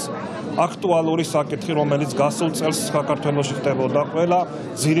 ყველა ის აქტუალური საკითხი, რომელიც გასულ წელს საქართველოში ხდებოდა, ყველა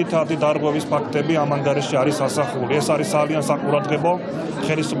ძირითადი დარღვევის ფაქტები ამ ანგარიშში არის ასახული. ეს არის ძალიან საყურადღებო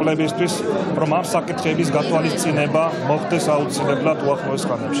ხელისუფლებისთვის, რომ ამ საკითხების გათვალისწინება მოხდეს აუცილებლად უახლოეს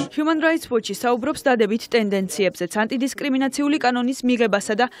ხანებში. Human Rights Watch-ი საუბრობს დადებით ტენდენციებზეც, ანტიდისკრიმინაციული კანონის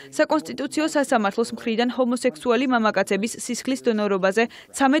მიღებასა და საკონსტიტუციო სასამართლოს მხრიდან ჰომოსექსუალი მამაკაცების სისხლის დონორობაზე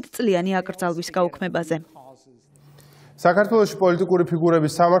 13 წლიანი აკრძალვის გაუქმებაზე. საქართველოში პოლიტიკური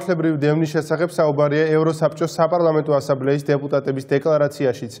ფიგურების სამართლებრივი დევნის შესახებ საუბარია ევროსაბჭოს საპარლამენტო ასამბლეის დეპუტატების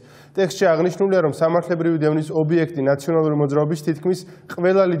დეკლარაციაშიც. ტექსტში აღნიშნულია, რომ სამართლებრივი დევნის ობიექტი ნაციონალური მოძრაობის თითქმის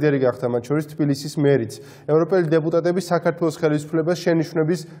ყველა ლიდერი გახდა, მათ შორის თბილისის მერიც. ევროპელი დეპუტატები საქართველოს ხელისუფლებას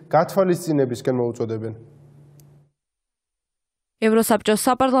შენიშვნების გათვალისწინებისკენ მოუწოდებენ. ევროსაბჭოს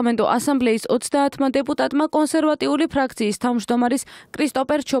საპარლამენტო ასამბლეის 30-მა დეპუტატმა კონსერვატიული ფრაქციის თავმჯდომარის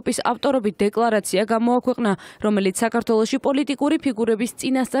კრისტოპერ ჩოპის ავტორობით დეკლარაცია გამოაქვეყნა, რომელიც საქართველოში პოლიტიკური ფიგურების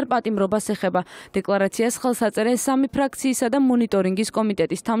წინასწარ პატიმრობას ეხება. დეკლარაციას ხელს აწერენ 3 ფრაქციისა და მონიტორინგის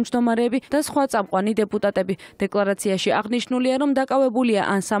კომიტეტის თავმჯდომარეები და სხვა წამყვანი დეპუტატები. დეკლარაციაში აღნიშნულია, რომ დაკავებულია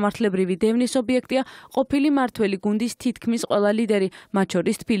ან სამართლებრივი დევნის ობიექტია ყოფილი მმართველი გუნდის თითქმის ყველა ლიდერი, მათ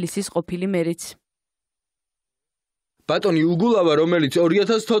შორის თბილისის ყოფილი მერიც. ბატონი უგულავა, რომელიც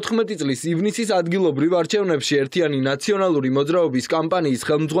 2014 წლის ივნისის ადგილობრივ არჩევნებში ერთიანი ნაციონალური მოძრაობის კამპანიის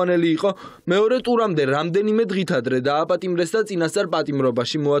ხელმძღვანელი იყო, მეორე ტურამდე რამდენიმე დღით ადრე დააპატიმრეს და წინასწარ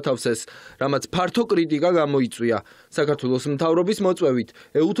პატიმრობაში მოათავსეს, რამაც ფართო კრიტიკა გამოიწვია. საქართველოს მთავრობის მოწვევით,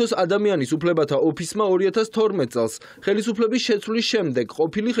 ეუთოს ადამიანის უფლებათა ოფისმა 2012 წელს ხელისუფლების შეცვლის შემდეგ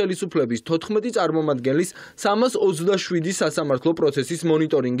ყოფილი ხელისუფლების 14 წარმომადგენლის 327 სასამართლო პროცესის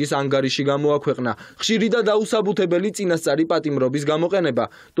მონიტორინგის ანგარიში გამოაქვეყნა. ხშირი და დაუსაბუთებელი წინასწარი პატიმრობის გამოყენება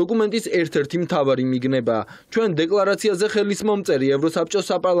დოკუმენტის ერთ-ერთი მთავარი მიგნებაა. ჩვენ დეკლარაციაზე ხელის მომწერი ევროსაბჭოს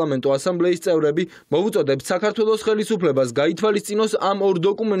საპარლამენტო ასამბლეის წევრები მოუწოდებთ საქართველოს ხელისუფლებას გაითვალისწინოს ამ ორ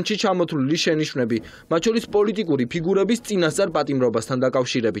დოკუმენტში ჩამოთვლილი შენიშვნები, მათ შორის პოლიტიკური ფიგურების წინასწარ პატიმრობასთან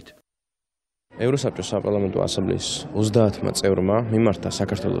დაკავშირებით. ევროსაბჭოს საპარლამენტო ასამბლეის 30-მა წევრმა მიმართა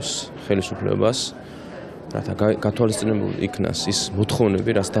საქართველოს ხელისუფლებას, რათა გათვალისწინებულ იქნას ის მოთხოვნები,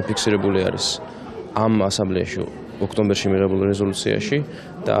 რაც დაფიქსირებული არის ამ ასამბლეაში ოქტომბერში მიღებულ რეზოლუციაში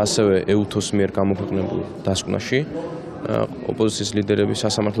და ასევე ეუთოს მიერ გამოქვეყნებულ დასკვნაში ოპოზიციის ლიდერების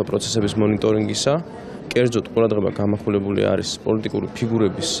სასამართლო პროცესების მონიტორინგისა, კერძოდ ყურადღება გამახვილებული არის პოლიტიკური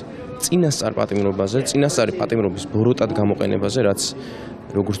ფიგურების წინასწარ პატიმრობაზე, წინასწარი პატიმრობის ბოროტად გამოყენებაზე, რაც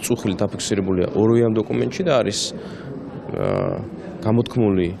როგორც წუხილი დაფიქსირებულია ორივე ამ დოკუმენტში და არის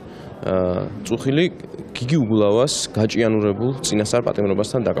გამოთქმული წუხილი გიგი უგულავას გაჭიანურებულ წინასწარ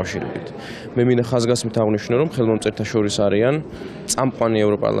პატიმრობასთან დაკავშირებით. მე მინდა ხაზგასმით აღვნიშნო, რომ ხელმომწერთა შორის არიან წამყვანი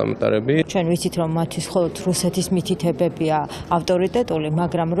ევროპარლამენტარები. ჩვენ ვიცით, რომ მათთვის მხოლოდ რუსეთის მითითებებია ავტორიტეტული,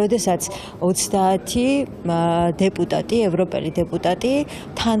 მაგრამ როდესაც 30 დეპუტატი, ევროპელი დეპუტატი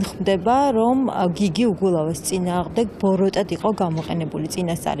თანხმდება, რომ გიგი უგულავას წინააღმდეგ ბოროტად იყო გამოყენებული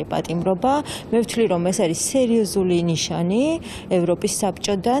წინასწარი პატიმრობა, მე ვთვლი, რომ ეს არის სერიოზული ნიშანი ევროპის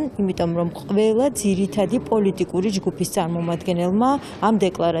საბჭოდან, იმიტომ რომ ყველა ძირითადი პოლიტიკური ჯგუფის წარმომადგენელმა ამ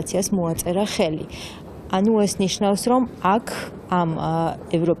დეკლარაციას მოაწერა ხელი. ანუ ეს ნიშნავს, რომ აქ ამ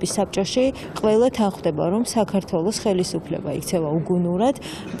ევროპის საბჭოში ყველა თანხმდება, რომ საქართველოს ხელისუფლება იქცევა უგუნურად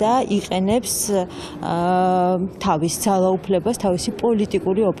და იყენებს თავის ძალაუფლებას თავისი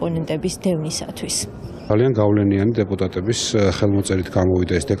პოლიტიკური ოპონენტების დევნისათვის. ძალიან გავლენიანი დეპუტატების ხელმოწერით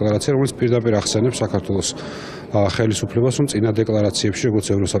გამოვიდა ეს დეკლარაცია, რომელიც პირდაპირ ახსენებს საქართველოს ხელისუფლებას, რომ წინა დეკლარაციებში, როგორც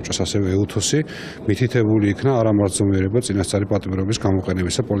ევროსაბჭოს, ასევე ეუთოსი, მითითებული იქნა არამართლმიერება წინასწარი პატიმრობის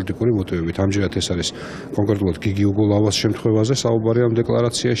გამოყენებისა პოლიტიკური მოტივებით. ამჯერად ეს არის კონკრეტულად გიგი უგულავას შემთხვევაზე საუბარი ამ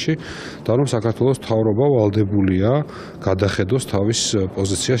დეკლარაციაში და რომ საქართველოს მთავრობა ვალდებულია გადახედოს თავის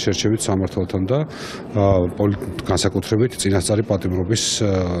პოზიციას შერჩევით სამართალთან და განსაკუთრებით წინასწარი პატიმრობის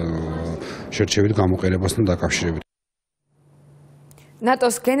შერჩევით გამოყენებასთან დაკავშირებით.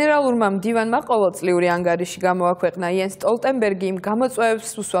 ნატოს გენერალურმა მდივანმა ყოველწლიური ანგარიში გამოაქვეყნა. იენს სტოლტენბერგი იმ გამოწვევებს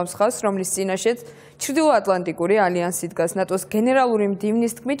უსვამს ხაზს, რომლის წინაშეც ჩრდილოატლანტიკური ალიანსი დგას. ნატოს გენერალური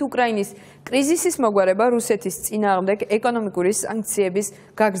მდივნის თქმით, უკრაინის კრიზისის მოგვარება რუსეთის წინააღმდეგ ეკონომიკური სანქციების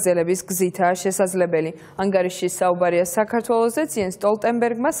გაგრძელების გზითაა შესაძლებელი. ანგარიში საუბარია საქართველოზე, იენს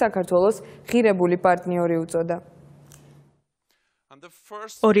სტოლტენბერგმა საქართველოს ღირებული პარტნიორი უწოდა.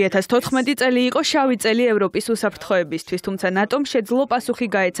 2014 წელი იყო შავი წელი ევროპის უსაფრთხოებისთვის, თუმცა ნატომ შეძლო პასუხი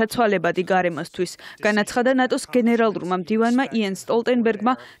გაეცა ცვალებადი გარემოსთვის. განაცხადა ნატოს გენერალურმა მდივანმა იენს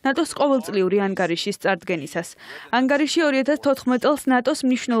სტოლტენბერგმა ნატოს ყოველწლიური ანგარიშის წარდგენისას. ანგარიში 2014 წელს ნატოს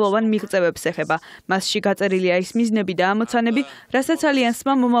მნიშვნელოვან მიღწევებს ეხება. მასში გაწერილია ის მიზნები და ამოცანები, რასაც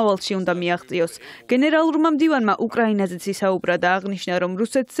ალიანსმა მომავალში უნდა მიაღწიოს. გენერალურმა მდივანმა უკრაინაზეც ისაუბრა და აღნიშნა, რომ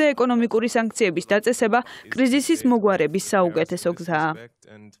რუსეთზე ეკონომიკური სანქციების დაწესება კრიზისის მოგვარების საუკეთესო გზაა.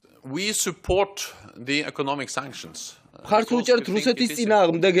 We support the economic sanctions. მხარს უჭერთ რუსეთის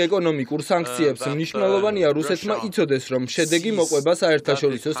წინააღმდეგ ეკონომიკურ სანქციებს. მნიშვნელოვანია რუსეთმა იცოდეს, რომ შედეგი მოყვება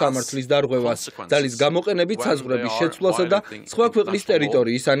საერთაშორისო სამართლის დარღვევას, ძალის გამოყენებით საზღვრების შეცვლასა და სხვა ქვეყნის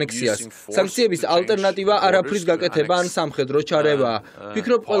ტერიტორიის ანექსიას. სანქციების ალტერნატივა არაფრის გაკეთება ან სამხედრო ჩარევაა.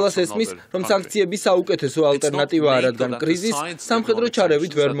 ფიქრობ, ყველას ესმის, რომ სანქციები საუკეთესო ალტერნატივაა, რადგან კრიზისს სამხედრო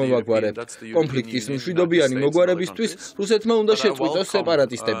ჩარევით ვერ მოვაგვარებთ. კონფლიქტის მშვიდობიანი მოგვარებისთვის რუსეთმა უნდა შეწყვიტოს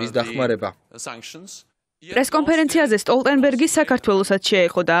სეპარატისტების დახმარება. პრესკონფერენციაზე სტოლტენბერგი საქართველოსაც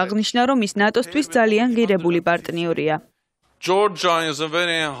შეეხო და აღნიშნა, რომ ის ნატოსთვის ძალიან ღირებული პარტნიორია. Georgia is a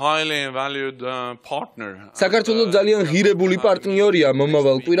very highly valued partner. საქართველოს ძალიან ღირებული პარტნიორია.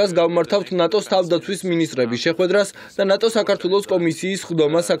 მომავალ კვირას გავმართავთ ნატოს თავდაცვის მინისტრების შეხვედრას და ნატო-საქართველოს კომისიის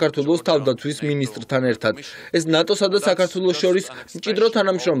ხდომა საქართველოს თავდაცვის მინისტრთან ერთად. ეს ნატოსა და საქართველოს შორის მჭიდრო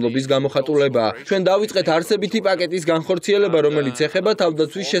თანამშრომლობის გამოხატულებაა. ჩვენ დავიწყეთ არსებითი პაკეტის განხორციელება, რომელიც ეხება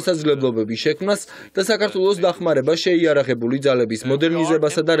თავდაცვის შესაძლებლობების შექმნას და საქართველოს დახმარება შეიარაღებული ძალების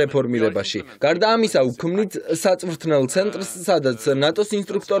მოდერნიზებასა და რეფორმირებაში. გარდა ამისა, ვქმნით საწვრთნელ ცენტრს, სადაც ნატოს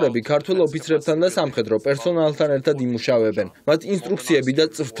ინსტრუქტორები ქართველ ოფიცრებთან და სამხედრო პერსონალთან ერთად იმუშავებენ. მათ ინსტრუქციები და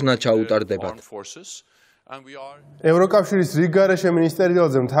წვრთნა ჩაუტარდებათ. ევროკავშირის რიგგარეშე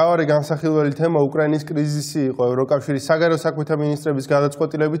მინისტერიალზე მთავარი განსახილველი თემა უკრაინის კრიზისი იყო. ევროკავშირის საგარეო საქმეთა მინისტრების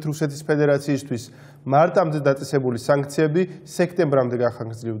გადაწყვეტილებით რუსეთის ფედერაციისთვის მარტამდე დაწესებული სანქციები სექტემბრამდე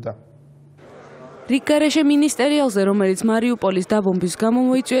გახანგრძლივდა. რიგგარეშე მინისტერიალზე, რომელიც მარიუპოლის დაბომბვის გამო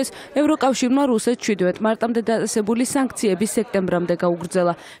მოიწვიეს, ევროკავშირმა რუსეთს 17 მარტამდე დაწესებული სანქციები სექტემბრამდე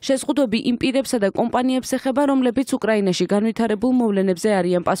გაუგრძელა. შეზღუდვები იმ პირებსა და კომპანიებს ეხება, რომლებიც უკრაინაში განვითარებულ მოვლენებზე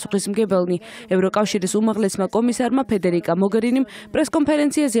არიან პასუხისმგებელნი. ევროკავშირის უმაღლესმა კომისარმა ფედერიკა მოგერინიმ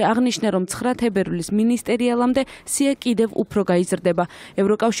პრესკონფერენციაზე აღნიშნა, რომ 9 თებერვლის მინისტერიალამდე სია კიდევ უფრო გაიზრდება.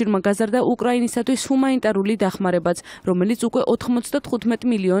 ევროკავშირმა გაზარდა უკრაინისათვის ჰუმანიტარული დახმარებაც, რომელიც უკვე 95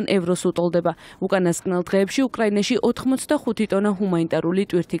 მილიონ ევროს უტოლდება. უკანასკნელ დღეებში უკრაინაში 85 ტონა ჰუმანიტარული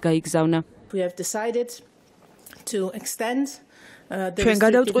ტვირთი გაიგზავნა. ჩვენ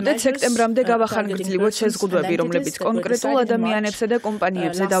გადავწყვეტეთ სექტემბრამდე გავახანგრძლივოთ შეზღუდვები, რომლებიც კონკრეტულ ადამიანებსა და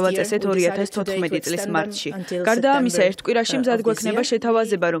კომპანიებზე დავაწესეთ 2014 წლის მარტში. გარდა ამისა, ერთ კვირაში მზად გვექნება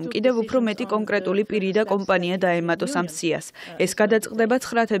შეთავაზება, რომ კიდევ უფრო მეტი კონკრეტული პირი და კომპანია დაემატოს ამ სიას. ეს გადაწყდება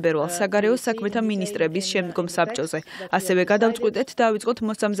 9 თებერვალს საგარეო საქმეთა მინისტრების შემდგომ საბჭოზე. ასევე გადავწყვეტეთ დავიწყოთ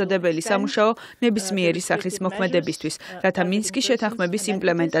მოსამზადებელი სამუშაო ნებისმიერი სახის მოქმედებისთვის, რათა მინსკის შეთანხმების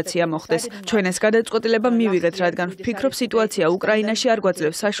იმპლემენტაცია მოხდეს. ჩვენ ეს გადაწყვეტილება მივიღეთ, რადგან ვფიქრობ, სიტუაცია უკრაინაში არ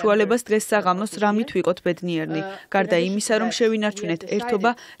გვაძლევს საშუალებას დღეს საღამოს რამით ვიყოთ ბედნიერნი. გარდა იმისა, რომ შევინარჩუნეთ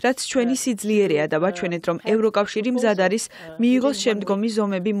ერთობა, რაც ჩვენი სიძლიერეა და ვაჩვენეთ, რომ ევროკავშირი მზად არის მიიღოს შემდგომი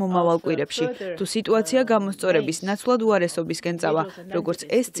ზომები მომავალ კვირებში. თუ სიტუაცია გამოსწორების ნაცვლად უარესობისკენ წავა, როგორც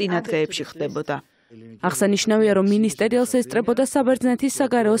ეს წინა დღეებში ხდებოდა. აღსანიშნავია, რომ მინისტერიალს ესწრებოდა საბერძნეთის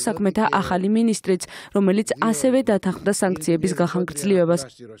საგარეო საქმეთა ახალი მინისტრიც, რომელიც ასევე დათანხმდა სანქციების გახანგრძლივებას.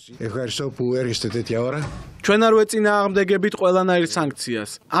 ჩვენ არ ვეწინააღმდეგებით ყველანაირ სანქციას.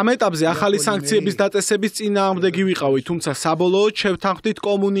 ამ ეტაპზე ახალი სანქციების დაწესების წინააღმდეგი ვიყავი, თუმცა საბოლოოდ შევთანხმდით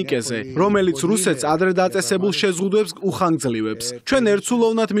კომუნიკეზე, რომელიც რუსეთს ადრე დაწესებულ შეზღუდვებს უხანგრძლივებს. ჩვენ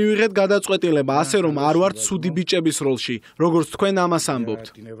ერთსულოვნად მივიღეთ გადაწყვეტილება, ასე რომ არ ვართ ცუდი ბიჭების როლში, როგორც თქვენ ამას ამბობთ.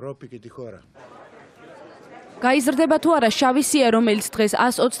 გაიზრდება თუ არა შავი სია, რომელიც დღეს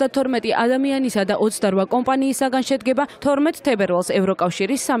 132 ადამიანისა და 28 კომპანიისაგან შედგება, 12 თებერვალს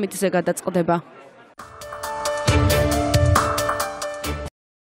ევროკავშირის სამიტზე გადაწყდება.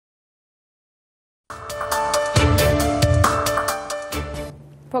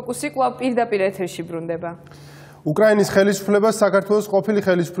 ფოკუსი კვლავ პირდაპირ ეთერში ბრუნდება. უკრაინის ხელისუფლებას საქართველოს ყოფილი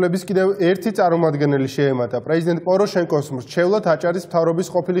ხელისუფლების კიდევ ერთი წარმომადგენელი შეემატა. პრეზიდენტ პოროშენკოს მრჩევლად აჭარის მთავრობის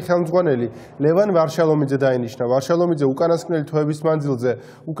ყოფილი ხელმძღვანელი ლევან ვარშალომიძე დაინიშნა. ვარშალომიძე უკანასკნელი თვეების მანძილზე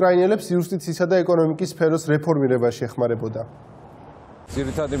უკრაინელებს იუსტიციისა და ეკონომიკის სფეროს რეფორმირებაში ეხმარებოდა.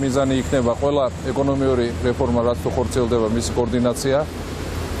 ძირითადი მიზანი იქნება ყველა ეკონომიური რეფორმა, რაც თუ ხორციელდება, მის კოორდინაცია.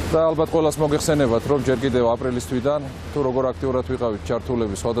 და ალბათ ყველას მოგეხსენებათ, რომ ჯერ კიდევ აპრილის თვიდან თუ როგორ აქტიურად ვიყავით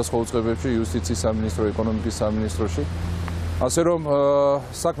ჩართულები სხვადასხვა უწყებებში, იუსტიციის სამინისტრო, ეკონომიკის სამინისტროში, ასე რომ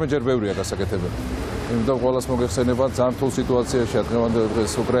საქმე ჯერ ბევრია გასაკეთებელი. იმიტომ ყველას მოგეხსენებათ, ძალიან რთულ სიტუაციაშია დღევანდელ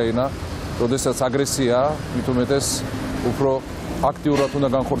დღეს უკრაინა, როდესაც აგრესია, მით უმეტეს უფრო აქტიურად უნდა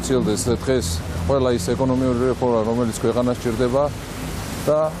განხორციელდეს დღეს ყველა ის ეკონომიური რეფორმა, რომელიც ქვეყანას ჭირდება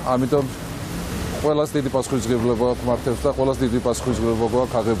და ამიტომ ყველას დიდი პასუხისმგებლობა გვმართებს და ყველას დიდი პასუხისმგებლობა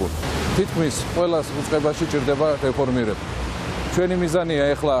გვაქვს აღებული. თითქმის ყველას უწყებაში ჭირდება რეფორმირება. ჩვენი მიზანია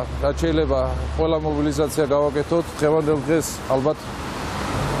ეხლა, რაც შეიძლება ყველა მობილიზაცია გავაკეთოთ. დღევანდელ დღეს ალბათ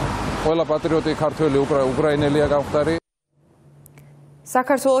ყველა პატრიოტი ქართველი უკრაინელია გამხდარი.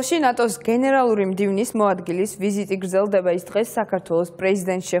 საქართველოში ნატოს გენერალური მდივნის მოადგილის ვიზიტი გრძელდება. ის დღეს საქართველოს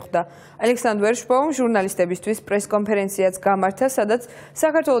პრეზიდენტს შეხვდა. ალექსანდრ შპოუმ ჟურნალისტებისთვის პრესკონფერენციაც გამართა, სადაც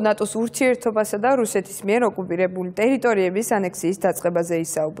საქართველოს ნატოს ურთიერთობასა და რუსეთის მიერ ოკუპირებული ტერიტორიების ანექსიის დაწყებაზე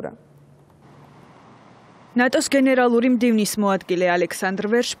ისაუბრა. ნატოს გენერალური მდივნის მოადგილე ალექსანდრ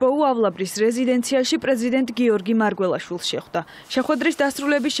ვერშბოუ ავლაბრის რეზიდენციაში პრეზიდენტ გიორგი მარგველაშვილს შეხვდა. შეხვედრის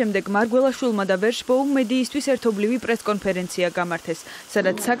დასრულების შემდეგ მარგველაშვილმა და ვერშბოუმ მედიისთვის ერთობლივი პრესკონფერენცია გამართეს,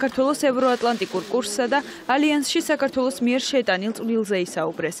 სადაც საქართველოს ევროატლანტიკურ კურსსა და ალიანსში საქართველოს მიერ შეტანილ წვლილზე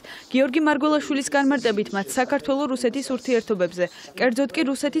ისაუბრეს. გიორგი მარგველაშვილის განმარტებით მათ საქართველო-რუსეთის ურთიერთობებზე, კერძოდ კი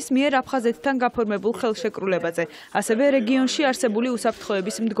რუსეთის მიერ აფხაზეთთან გაფორმებულ ხელშეკრულებაზე, ასევე რეგიონში არსებული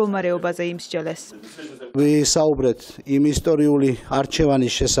უსაფრთხოების მდგომარეობაზე იმსჯელეს. ვისაუბრეთ იმ ისტორიული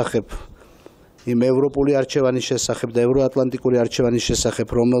არჩევანის შესახებ, იმ ევროპული არჩევანის შესახებ და ევროატლანტიკური არჩევანის შესახებ,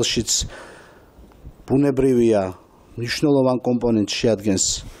 რომელშიც ბუნებრივია მნიშვნელოვან კომპონენტს შეადგენს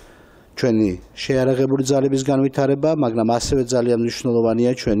ჩვენი შეიარაღებული ძალების განვითარება, მაგრამ ასევე ძალიან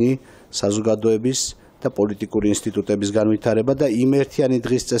მნიშვნელოვანია ჩვენი საზოგადოების და პოლიტიკური ინსტიტუტების განვითარება და იმ ერთიანი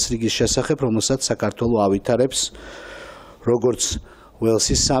დღის წესრიგის შესახებ, რომელსაც საქართველო ავითარებს როგორც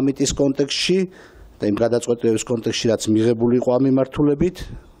ველსის სამიტის კონტექსტში და იმ გადაწყვეტილების კონტექსტში, რაც მიღებული იყო ამ მიმართულებით,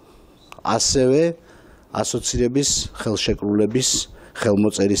 ასევე ასოცირების ხელშეკრულების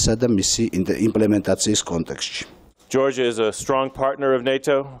ხელმოწერისა და მისი იმპლემენტაციის კონტექსტში.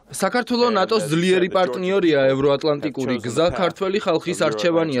 საქართველო ნატოს ძლიერი პარტნიორია ევროატლანტიკური გზა ქართველი ხალხის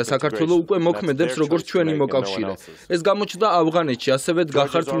არჩევანია საქართველო უკვე მოქმედებს როგორც ჩვენი მოკავშირე. ეს გამოჩნდა ავღანეთში, ასევე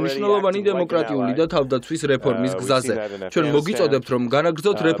გახართ მნიშვნელოვანი დემოკრატიული და თავდაცვის რეფორმის გზაზე. ჩვენ მოგიწოდებთ, რომ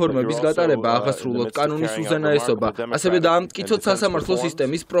განაგრძოთ რეფორმების გატარება, აღასრულოთ კანონის უზენაესობა, ასევე დაამტკიცოთ სასამართლო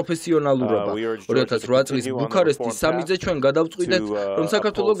სისტემის პროფესიონალურობა. 2008 წლის ბუქარესტის სამიტზე ჩვენ გადავწყვიტეთ, რომ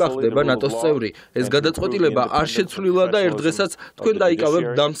საქართველო გახდება ნატოს წევრი. ეს გადაწყვეტილება არ შეცვლილა და ერთ დღესაც თქვენ დაიკავებთ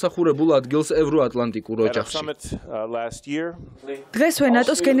დამსახურებულ ადგილს ევროატლანტიკურ ოჯახში. დღესვე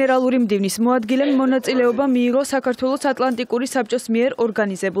ნატოს გენერალური მდივნის მოადგილემ მონაწილეობა მიიღო საქართველოს ატლანტიკური საბჭოს მიერ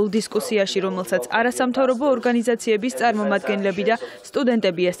ორგანიზებულ დისკუსიაში, რომელსაც არასამთავრობო ორგანიზაციების წარმომადგენლები და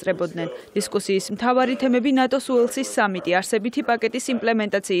სტუდენტები ესწრებოდნენ. დისკუსიის მთავარი თემები ნატოს უელსის სამიტი, არსებითი პაკეტის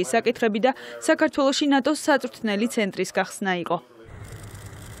იმპლემენტაციის საკითხები და საქართველოში ნატოს საწვრთნელი ცენტრის გახსნა იყო.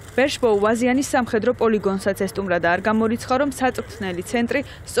 ვერშბოუ აზიანის სამხედრო პოლიგონსაც ესტუმრა და არ გამორიცხა, რომ საწვრთნელი ცენტრი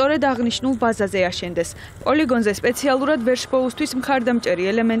სწორედ აღნიშნულ ბაზაზე აშენდეს. პოლიგონზე სპეციალურად ვერშბოუსთვის მხარდამჭერი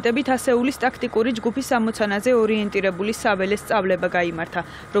ელემენტებით ასეულის ტაქტიკური ჯგუფის ამოცანაზე ორიენტირებული საველე სწავლება გაიმართა,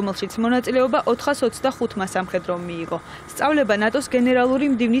 რომელშიც მონაწილეობა 425-მა სამხედრომ მიიღო. სწავლება ნატოს გენერალური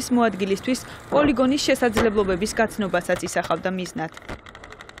მდივნის მოადგილისთვის პოლიგონის შესაძლებლობების გაცნობასაც ისახავდა მიზნად.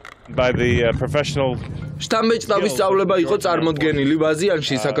 შტამბეჭდავის სწავლება იყო წარმოდგენილი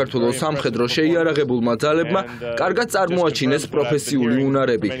ვაზიანში საქართველოს სამხედრო შეიარაღებულმა ძალებმა კარგად წარმოაჩინეს პროფესიული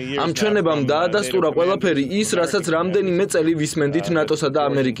უნარები. ამ ჩვენებამ დაადასტურა ყველაფერი ის, რასაც რამდენიმე წელი ვისმენდით ნატოსა და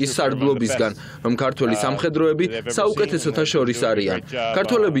ამერიკის სარდლობისგან, რომ ქართველი სამხედროები საუკეთესოთა შორის არიან.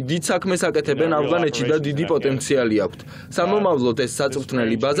 ქართველები დიდ საქმეს აკეთებენ ავღანეთში და დიდი პოტენციალი აქვთ. სამომავლოდ ეს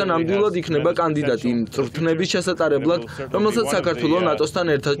საწვრთნელი ბაზა ნამდვილად იქნება კანდიდატი იმ წვრთნების შესატარებლად, რომელსაც საქართველო ნატოსთან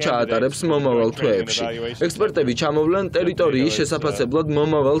ერთად ჩაატარებს მომავალ თვეებში. ექსპერტები ჩამოვლენ ტერიტორიის შესაფასებლად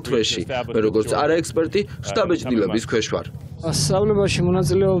მომავალ თვეში. მე როგორც არაექსპერტი შტაბეჭდილების ქვეშ ვარ. სწავლებაში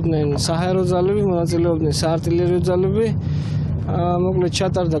მონაწილეობდნენ საჰაერო ძალები, მონაწილეობდნენ საარტილერიო ძალები. მოკლედ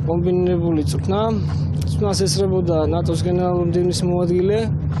ჩატარდა კომბინირებული წვრთნა. წვრთნას ესწრებოდა ნატოს გენერალური მდივნის მოადგილე.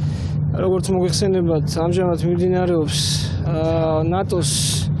 როგორც მოგეხსენებათ, ამჟამად მიმდინარეობს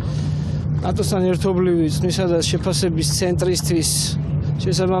ნატოსთან ერთობლივი წვრთნისა და შეფასების ცენტრისთვის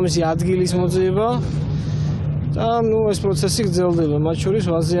შესაბამისი ადგილის მოძიება და ეს პროცესი გრძელდება. მათ შორის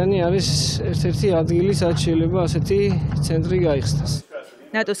აზიანი არის ერთ-ერთი ადგილი, სადაც შეიძლება ასეთი ცენტრი გაიხსნას.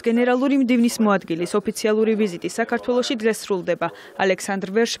 ნატოს გენერალური მდივნის მოადგილის ოფიციალური ვიზიტი საქართველოში დღეს სრულდება. ალექსანდრ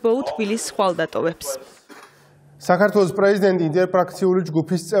ვერშბოუ თბილისს ხვალდატოვებს. საქართველოს პრეზიდენტი ინტერფრაქციული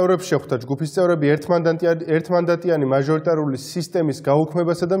ჯგუფის წევრებს შეხვდა. ჯგუფის წევრები ერთმანდატიანი მაჟორიტარული სისტემის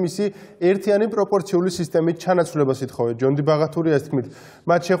გაუქმებასა და მისი ერთიანი პროპორციული სისტემით ჩანაცვლებას ითხოვენ. ჯონდი ბაღათურიას თქმით,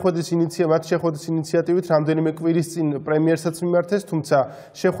 მათ შეხვედრის ინიციატივით რამდენიმე კვირის წინ პრემიერსაც მიმართეს, თუმცა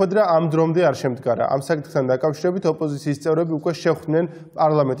შეხვედრა ამ დრომდე არ შემდგარა. ამ საკითხთან დაკავშირებით ოპოზიციის წევრები უკვე შეხვდნენ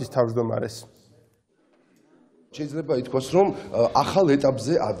პარლამენტის თავმჯდომარეს. შეიძლება ითქვას, რომ ახალ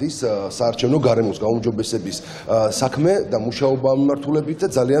ეტაპზე ადის საარჩევნო გარემოს გაუმჯობესების საქმე და მუშაობა ამ მიმართულებით და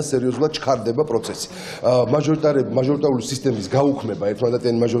ძალიან სერიოზულად ჩქარდება პროცესი. მაჟორიტარული სისტემის გაუქმება,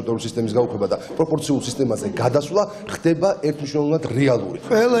 ერთმანდატიანი მაჟორიტარული სისტემის გაუქმება და პროპორციულ სისტემაზე გადასვლა ხდება ერთმნიშვნელოვნად რეალური.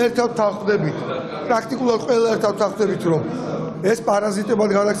 ყველა ერთად თანხმდებით, პრაქტიკულად ყველა ერთად თანხმდებით, რომ ეს პარაზიტებად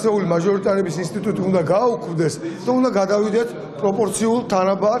განაქცეული მაჟორიტარების ინსტიტუტი უნდა გააუქმდეს და უნდა გადავიდეთ პროპორციულ,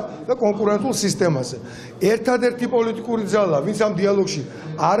 თანაბარ და კონკურენტულ სისტემაზე. ერთადერთი პოლიტიკური ძალა, ვინც ამ დიალოგში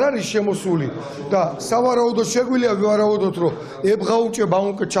არ არის შემოსული და სავარაუდოდ შეგვიძლია ვივარაუდოთ, რომ ებღაუჭება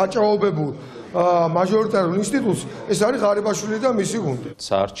უკვე ჩაჭაობებულ მაჟორიტარულ ინსტიტუტს, ეს არის ღარიბაშვილი და მისი გუნდი.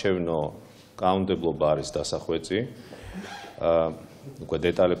 საარჩევნო კანონმდებლობა არის დასახვეწი. უკვე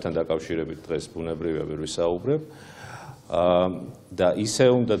დეტალებთან დაკავშირებით დღეს ბუნებრივია ვერ ვისაუბრებ. და ისე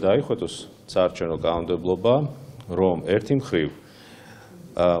უნდა დაიხოტოს საარჩევნო კანონმდებლობა, რომ ერთი მხრივ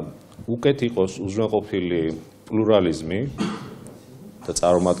უკეთ იყოს უზრუნველყოფილი პლურალიზმი და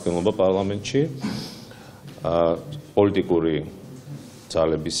წარმომადგენლობა პარლამენტში პოლიტიკური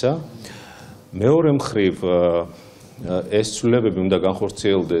ძალებისა. მეორე მხრივ ეს ცვლილებები უნდა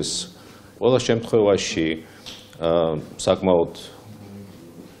განხორციელდეს ყველა შემთხვევაში საკმაოდ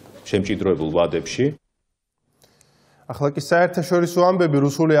შემჭიდროებულ ვადებში. ახლა კი საერთაშორისო ამბები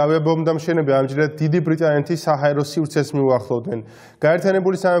რუსული ავიაბომბდამშენები ამჯერად დიდი ბრიტანეთის საჰაერო სივრცეს მიუახლოვდნენ.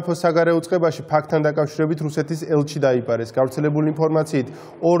 გაერთიანებული სამეფოს საგარეო წყებაში ფაქტთან დაკავშირებით რუსეთის ელჩი დაიბარეს. გავრცელებული ინფორმაციით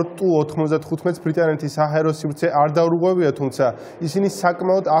 2 Tu-95-ს ბრიტანეთის საჰაერო სივრცე არ დაურღვევია, თუმცა ისინი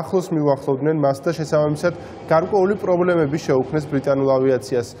საკმაოდ ახლოს მიუახლოვდნენ მას და შესაბამისად გარკვეული პრობლემები შეუქმნეს ბრიტანულ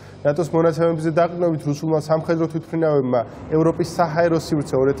ავიაციას. ნატოს მონაცემებზე დაყრდნობით რუსულმა სამხედრო თვითმფრინავებმა ევროპის საჰაერო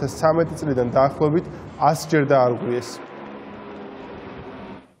სივრცე 2013 წლიდან დაახლოებით 100 ჯერ დაარღვიეს.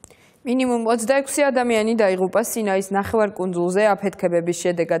 მინიმუმ 26 ადამიანი დაიღუპა სინაის ნახევარკუნძულზე აფეთქებების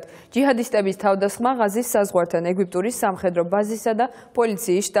შედეგად. ჯიჰადისტების თავდასხმა ღაზის საზღვართან ეგვიპტური სამხედრო ბაზისა და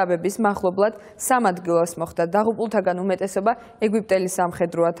პოლიციის შტაბების მახლობლად 3 ადგილას მოხდა. დაღუპულთაგან უმეტესობა ეგვიპტელი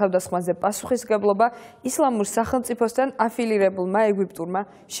სამხედროა. თავდასხმაზე პასუხისმგებლობა ისლამურ სახელმწიფოსთან აფილირებულმა ეგვიპტურმა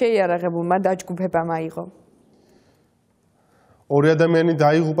შეიარაღებულმა დაჯგუფებამ აიღო. 2 ადამიანი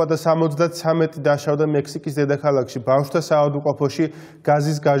დაიღუპა და 73 დაშავდა მექსიკის დედაქალაქში ბავშვთა საავადმყოფოში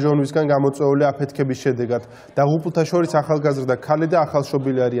გაზის გაჟონვისგან გამოწვეული აფეთქების შედეგად. დაღუპულთა შორის ახალგაზრდა ქალი და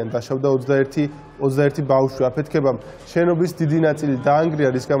ახალშობილი არიან. დაშავდა 21 ბავშვი. აფეთქებამ შენობის დიდი ნაწილი დაანგრია,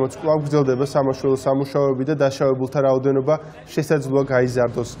 რის გამოც კვლავ გრძელდება სამაშველო სამუშაოები და დაშავებულთა რაოდენობა შესაძლოა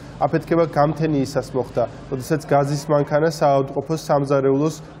გაიზარდოს. აფეთქება გამთენიისას მოხდა, როდესაც გაზის მანქანა საავადმყოფოს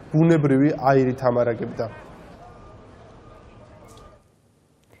სამზარეულოს ბუნებრივი აირით ამარაგებდა.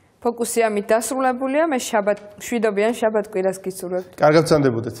 ფოკუსი ამით დასრულებულია. მე მშვიდობიან შაბათ კვირას გისურვებთ. კარგად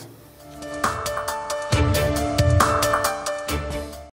ვწანდებოდეთ.